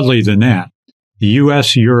 More broadly than that, the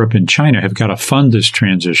U.S., Europe, and China have got to fund this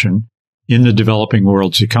transition in the developing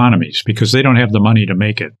world's economies because they don't have the money to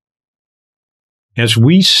make it. As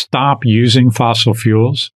we stop using fossil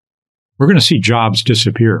fuels, we're going to see jobs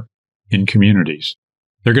disappear in communities.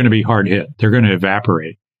 They're going to be hard hit. They're going to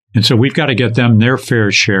evaporate. And so we've got to get them their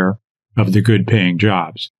fair share of the good paying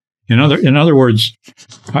jobs. In other words,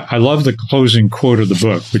 I love the closing quote of the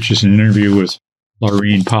book, which is an interview with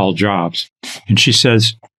Laureen Powell-Jobs. And she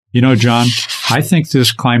says, John, I think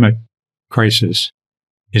this climate crisis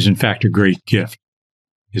is in fact a great gift.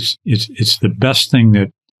 It's the best thing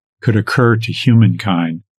that could occur to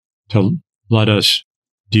humankind to let us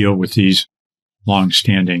deal with these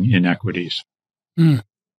long-standing inequities.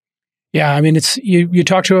 Yeah, I mean, it's you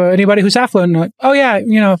talk to anybody who's affluent, like, oh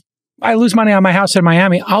yeah, I lose money on my house in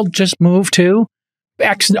Miami, I'll just move to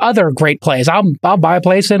X other great place. I'll buy a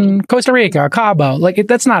place in Costa Rica or Cabo.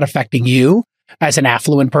 That's not affecting you as an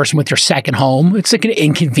affluent person with your second home. It's like an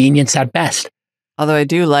inconvenience at best. Although I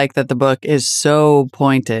do like that the book is so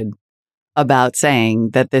pointed about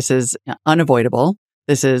saying that this is unavoidable.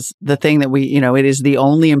 This is the thing that we, it is the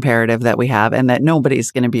only imperative that we have, and that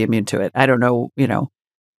nobody's going to be immune to it. I don't know,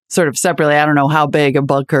 sort of separately, I don't know how big a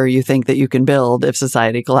bunker you think that you can build if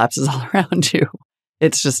society collapses all around you.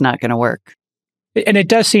 It's just not going to work. And it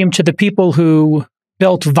does seem to the people who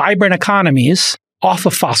built vibrant economies off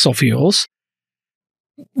of fossil fuels,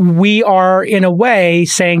 we are in a way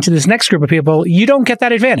saying to this next group of people, you don't get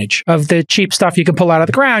that advantage of the cheap stuff you can pull out of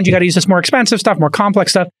the ground. You got to use this more expensive stuff, more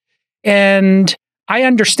complex stuff. And I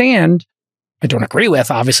understand, I don't agree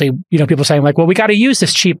with, obviously, people saying like, well, we got to use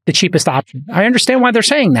the cheapest option. I understand why they're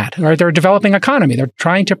saying that. Right? They're a developing economy. They're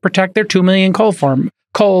trying to protect their 2 million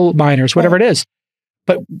coal miners, whatever it is.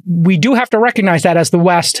 But we do have to recognize that as the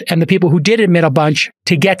West and the people who did emit a bunch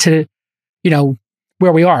to get to,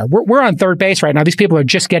 where we are. We're on third base right now. These people are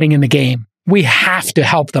just getting in the game. We have to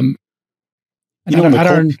help them.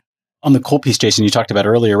 On the coal piece, Jason, you talked about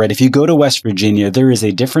earlier, right? If you go to West Virginia, there is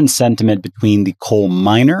a different sentiment between the coal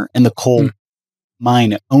miner and the coal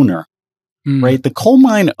mine owner, right? The coal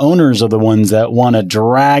mine owners are the ones that want to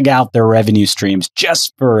drag out their revenue streams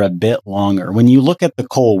just for a bit longer. When you look at the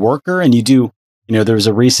coal worker and you do, there was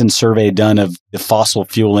a recent survey done of the fossil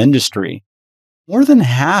fuel industry. More than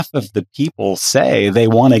half of the people say they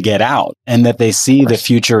want to get out and that they see the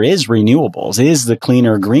future is renewables, is the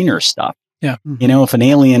cleaner, greener stuff. Yeah. If an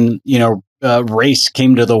alien, race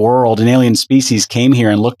came to the world, an alien species came here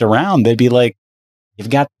and looked around, they'd be like, you've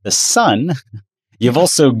got the sun. You've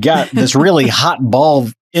also got this really hot ball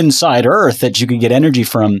inside Earth that you could get energy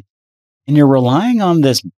from. and you're relying on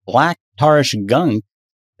this black tarish gunk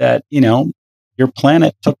that, your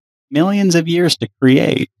planet took millions of years to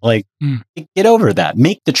create. Like, get over that,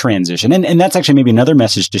 make the transition. And that's actually maybe another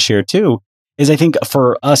message to share too, is I think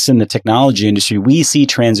for us in the technology industry, we see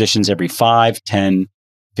transitions every 5, 10,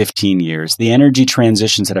 15 years. The energy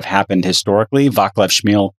transitions that have happened historically, Vaclav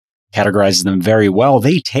Smil categorizes them very well.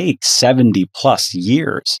 They take 70 plus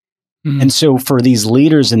years. And so for these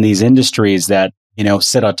leaders in these industries that,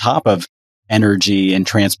 sit on top of energy and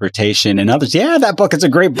transportation and others, that book is a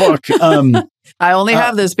great book. I only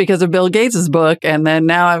have this because of Bill Gates's book. And then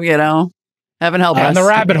now I'm, heaven help us. Down the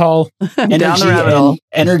rabbit hole. Down the rabbit hole.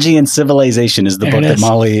 Energy and Civilization is the book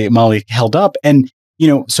that Molly held up. And,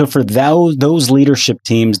 so for those leadership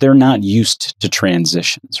teams, they're not used to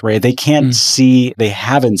transitions, right? They can't they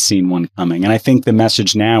haven't seen one coming. And I think the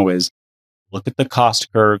message now is look at the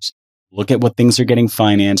cost curves, look at what things are getting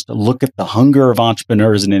financed, look at the hunger of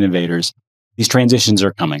entrepreneurs and innovators. These transitions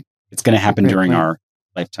are coming. It's going to happen during our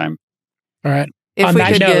lifetime. All right. If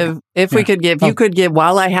we could give, you could give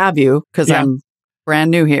while I have you, because I'm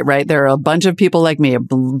brand new here, right? There are a bunch of people like me, a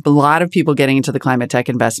lot of people getting into the climate tech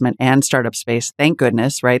investment and startup space. Thank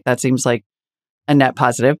goodness, right? That seems like a net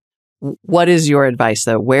positive. What is your advice,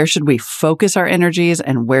 though? Where should we focus our energies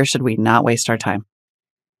and where should we not waste our time?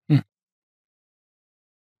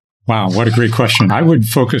 Wow, what a great question. I would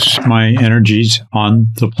focus my energies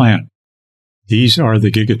on the plant. These are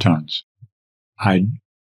the gigatons. I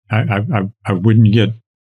wouldn't get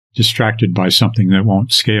distracted by something that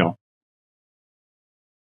won't scale.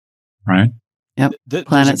 Right? Yep.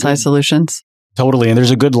 Planet-sized solutions. Totally. And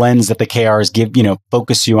there's a good lens that the KRs give,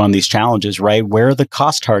 focus you on these challenges, right? Where are the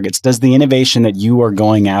cost targets? Does the innovation that you are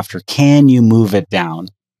going after, can you move it down?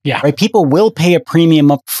 Yeah. Right. People will pay a premium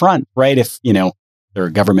up front, right? If, there are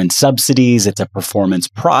government subsidies, it's a performance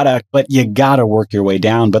product, but you got to work your way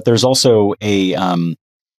down. But there's also a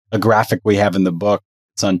graphic we have in the book.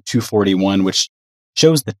 It's on 241, which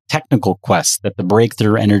shows the technical quest that the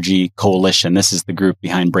Breakthrough Energy Coalition, this is the group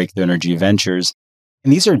behind Breakthrough Energy Ventures.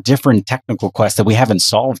 And these are different technical quests that we haven't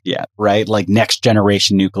solved yet, right? Like next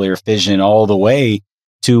generation nuclear fission, all the way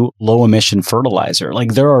to low emission fertilizer.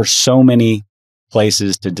 Like there are so many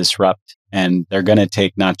places to disrupt, and they're going to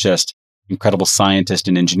take not just incredible scientists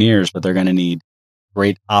and engineers, but they're going to need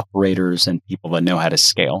great operators and people that know how to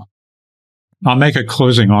scale. I'll make a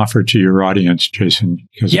closing offer to your audience, Jason.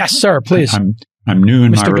 Yes, sir. Please. I'm new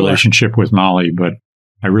in Mr. my Doerr. relationship with Molly, but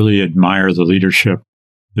I really admire the leadership,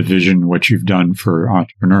 the vision, what you've done for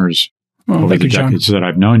entrepreneurs over the decades that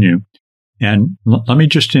I've known you. And let me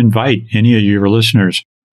just invite any of your listeners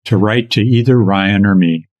to write to either Ryan or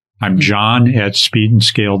me. I'm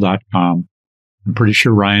john@speedandscale.com. I'm pretty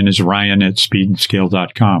sure Ryan is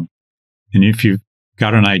ryan@speedandscale.com. And if you've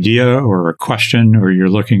got an idea or a question, or you're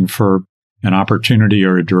looking for an opportunity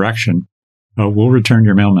or a direction, we'll return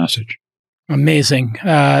your mail message. Amazing.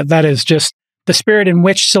 That is just the spirit in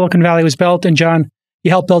which Silicon Valley was built. And John, you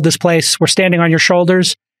helped build this place. We're standing on your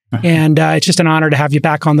shoulders. And it's just an honor to have you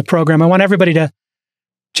back on the program. I want everybody to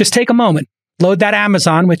just take a moment, load that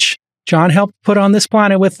Amazon, which John helped put on this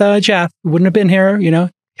planet with Jeff. Wouldn't have been here,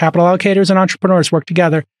 capital allocators and entrepreneurs work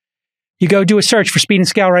together. You go do a search for Speed and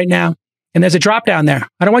Scale right now, and there's a drop down there.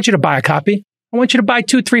 I don't want you to buy a copy. I want you to buy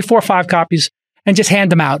 2, 3, 4, 5 copies and just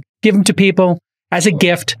hand them out. Give them to people as a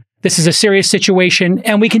gift. This is a serious situation,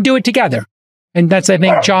 and we can do it together. And that's, I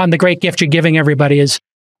think, John, the great gift you're giving everybody is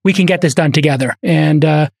we can get this done together. And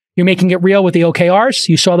you're making it real with the OKRs.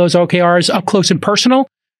 You saw those OKRs up close and personal,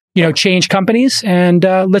 change companies. And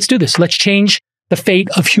let's do this. Let's change the fate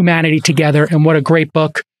of humanity together. And what a great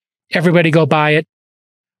book. Everybody go buy it.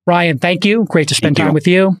 Ryan, thank you. Great to spend time with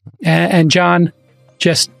you. And John,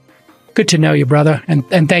 just good to know you, brother.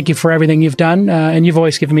 And thank you for everything you've done. And you've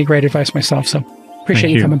always given me great advice myself. So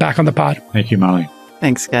appreciate you coming back on the pod. Thank you, Molly.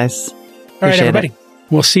 Thanks, guys. All right, everybody.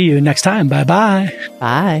 We'll see you next time. Bye-bye.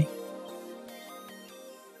 Bye.